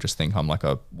that people just think I'm like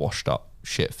a washed up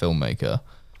shit filmmaker.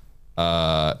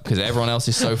 Because everyone else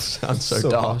is sounds so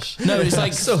dark. Harsh. No, it's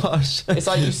like so harsh. It's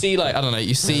like you see, like, I don't know,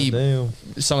 you see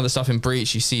some of the stuff in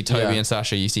Breach, you see Toby and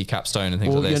Sasha, you see Capstone and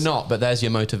things like this. You're not, but there's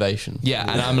your motivation.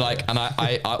 Yeah, and I'm like, and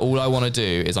I all I want to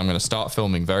do is I'm going to start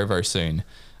filming very, very soon,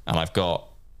 and I've got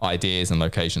ideas and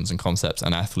locations and concepts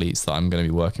and athletes that I'm going to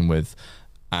be working with,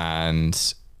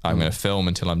 and I'm going to film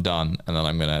until I'm done, and then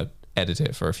I'm going to edit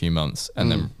it for a few months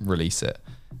and then release it.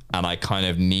 And I kind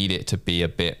of need it to be a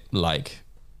bit like,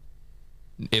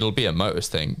 it'll be a Motus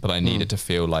thing, but I need it to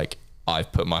feel like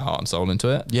I've put my heart and soul into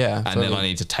it. Yeah. And then I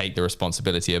need to take the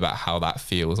responsibility about how that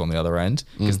feels on the other end,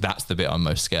 because that's the bit I'm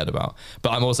most scared about.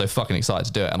 But I'm also fucking excited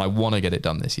to do it, and I want to get it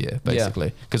done this year,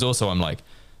 basically. Because also I'm like,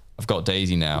 I've got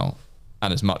Daisy now,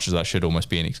 and as much as that should almost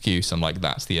be an excuse, I'm like,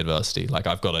 that's the adversity. Like,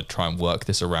 I've got to try and work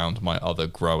this around my other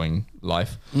growing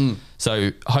life.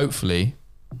 So hopefully,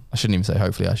 I shouldn't even say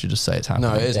hopefully, I should just say it's happening.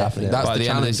 No, it is happening. That's by the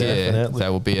end of this year,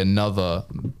 there will be another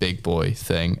big boy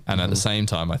thing. And at the same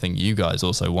time, I think you guys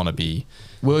also want to be...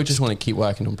 We'll just want to keep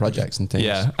working on projects and things.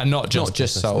 Yeah, and not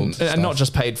just sold and not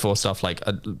just paid for stuff. Like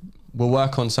we'll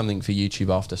work on something for YouTube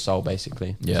after Soul,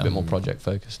 basically. It's a bit more project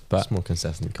focused, but it's more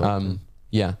consistent content.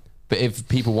 Yeah. But if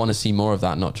people want to see more of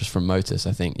that, not just from Motus,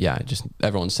 I think, just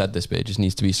everyone said this, but it just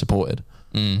needs to be supported,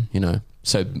 you know?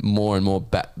 So more and more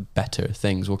better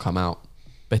things will come out.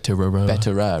 Better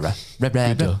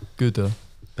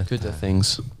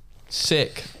things.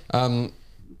 Sick. We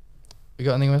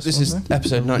got anything else? This is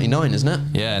episode 99, isn't it?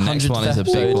 Yeah, next one is a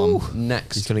big one.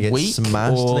 Next gonna get week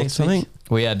smashed or next something. week.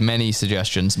 We had many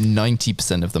suggestions.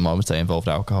 90% of them, I would say, involved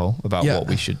alcohol about what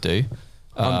we should do.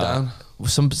 I'm down.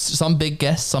 Some big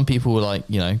guests. Some people were like,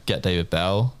 get David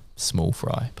Bell. small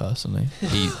fry personally.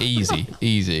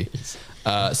 Easy.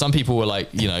 Some people were like,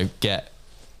 you know,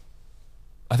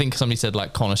 I think somebody said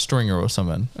like Connor Stringer or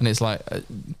something, and it's like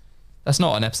that's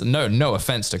not an episode. No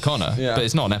offense to Connor, but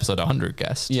it's not an episode 100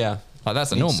 guest. Yeah, like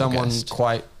that's a normal someone guest.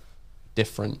 quite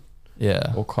different.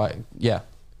 Yeah, or quite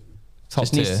top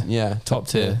tier. Top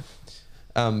tier.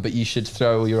 But you should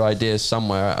throw all your ideas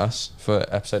somewhere at us for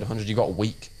episode 100. You got a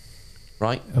week,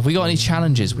 right? Have we got any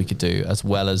challenges we could do as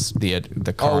well as the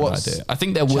current idea? I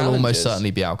think there will almost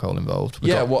certainly be alcohol involved.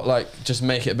 Just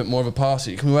make it a bit more of a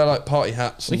party. Can we wear like party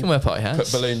hats? We can wear party hats.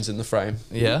 Put balloons in the frame.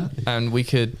 Yeah, and we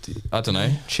could, I don't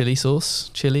know, chilies.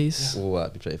 Oh,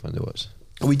 that'd be pretty fun to watch.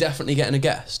 Are we definitely getting a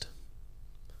guest?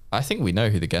 I think we know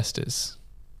who the guest is.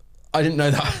 I didn't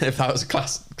know that if that was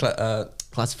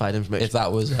classified information. If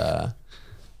that was an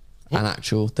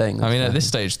actual thing. I mean, at this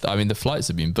stage, the flights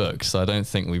have been booked, so I don't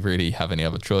think we really have any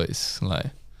other choice. Like,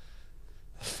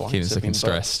 keeping us looking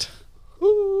stressed.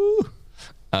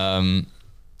 I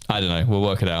don't know. We'll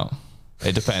work it out.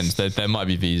 It depends. There might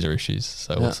be visa issues,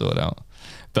 so we'll sort it out.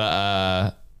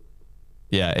 But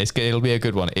yeah, it'll be a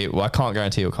good one. I can't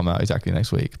guarantee it'll come out exactly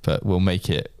next week, but we'll make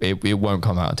it. It won't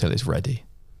come out until it's ready.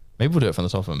 Maybe we'll do it from the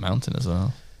top of a mountain as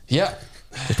well. Yeah.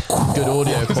 Good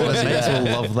audio quality. Mates will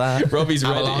love that. Robbie's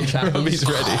ready. Robbie's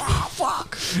ready.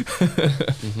 Fuck.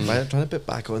 Trying to put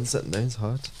back on sitting down is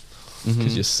hard.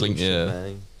 Because you're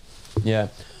slinking. Yeah.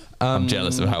 I'm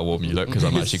jealous of how warm you look because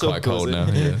I'm actually so quite cold cozy. now.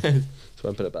 Yeah. So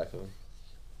I put it back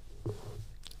on.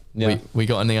 Yeah. We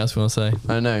got anything else we want to say?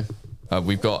 I know.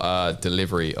 We've got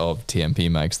delivery of TMP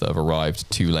mags that have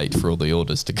arrived too late for all the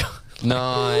orders to go.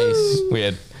 Nice. We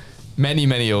had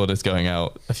many orders going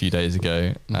out a few days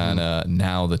ago, and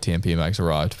now the TMP mags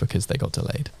arrived because they got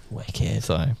delayed. Wicked.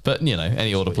 So, but you know,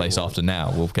 any order placed after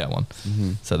now, we'll get one.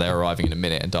 So they're arriving in a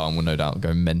minute, and Darwin will no doubt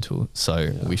go mental.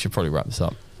 So we should probably wrap this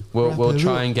up. We'll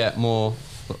try and get more.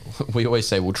 We always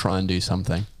say we'll try and do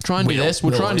something. Try and do this.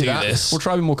 We'll try and do that. We'll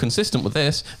try and be more consistent with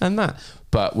this and that.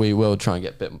 But we will try and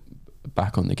get a bit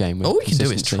back on the game. With All we can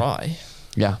do is try.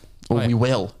 Yeah. Or we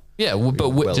will. Yeah,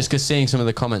 but just because seeing some of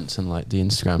the comments and like the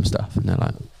Instagram stuff, and they're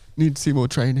like, need to see more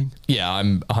training. Yeah,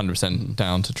 I'm 100%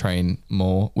 down to train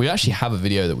more. We actually have a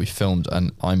video that we filmed,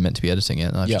 and I'm meant to be editing it,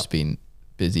 and I've just been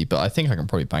busy. But I think I can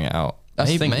probably bang it out.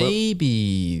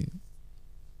 Maybe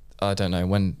I don't know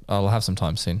when. I'll have some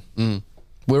time soon.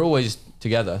 We're always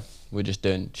together. We're just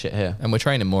doing shit here, and we're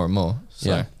training more and more.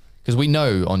 So. Because we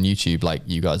know on YouTube, like,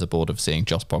 you guys are bored of seeing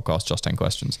just podcasts, just 10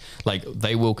 questions. Like,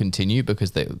 they will continue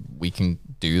because we can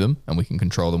do them and we can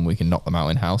control them. We can knock them out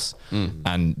in-house.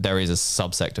 And there is a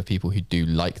subsect of people who do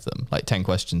like them. Like, 10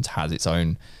 questions has its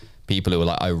own people who are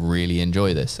like, I really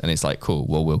enjoy this. And it's like, cool,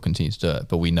 well, we'll continue to do it.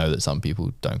 But we know that some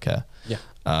people don't care. Yeah.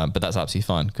 But that's absolutely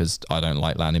fine because I don't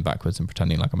like landing backwards and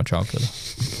pretending like I'm a child killer.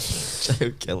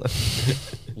 Child killer.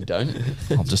 You don't?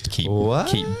 I'll just keep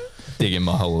digging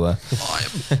my hole there.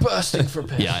 I'm bursting for a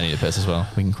piss. Yeah, I need a piss as well.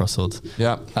 We can cross swords.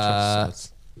 Yeah.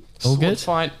 All good?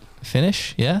 Fight.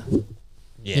 Finish? Yeah?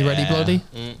 You ready, Bloody?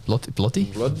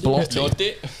 Bloody?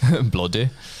 Bloody.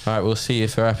 All right, we'll see you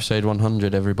for episode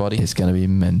 100, everybody. It's going to be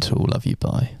mental. Love you.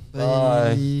 Bye.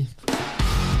 Bye.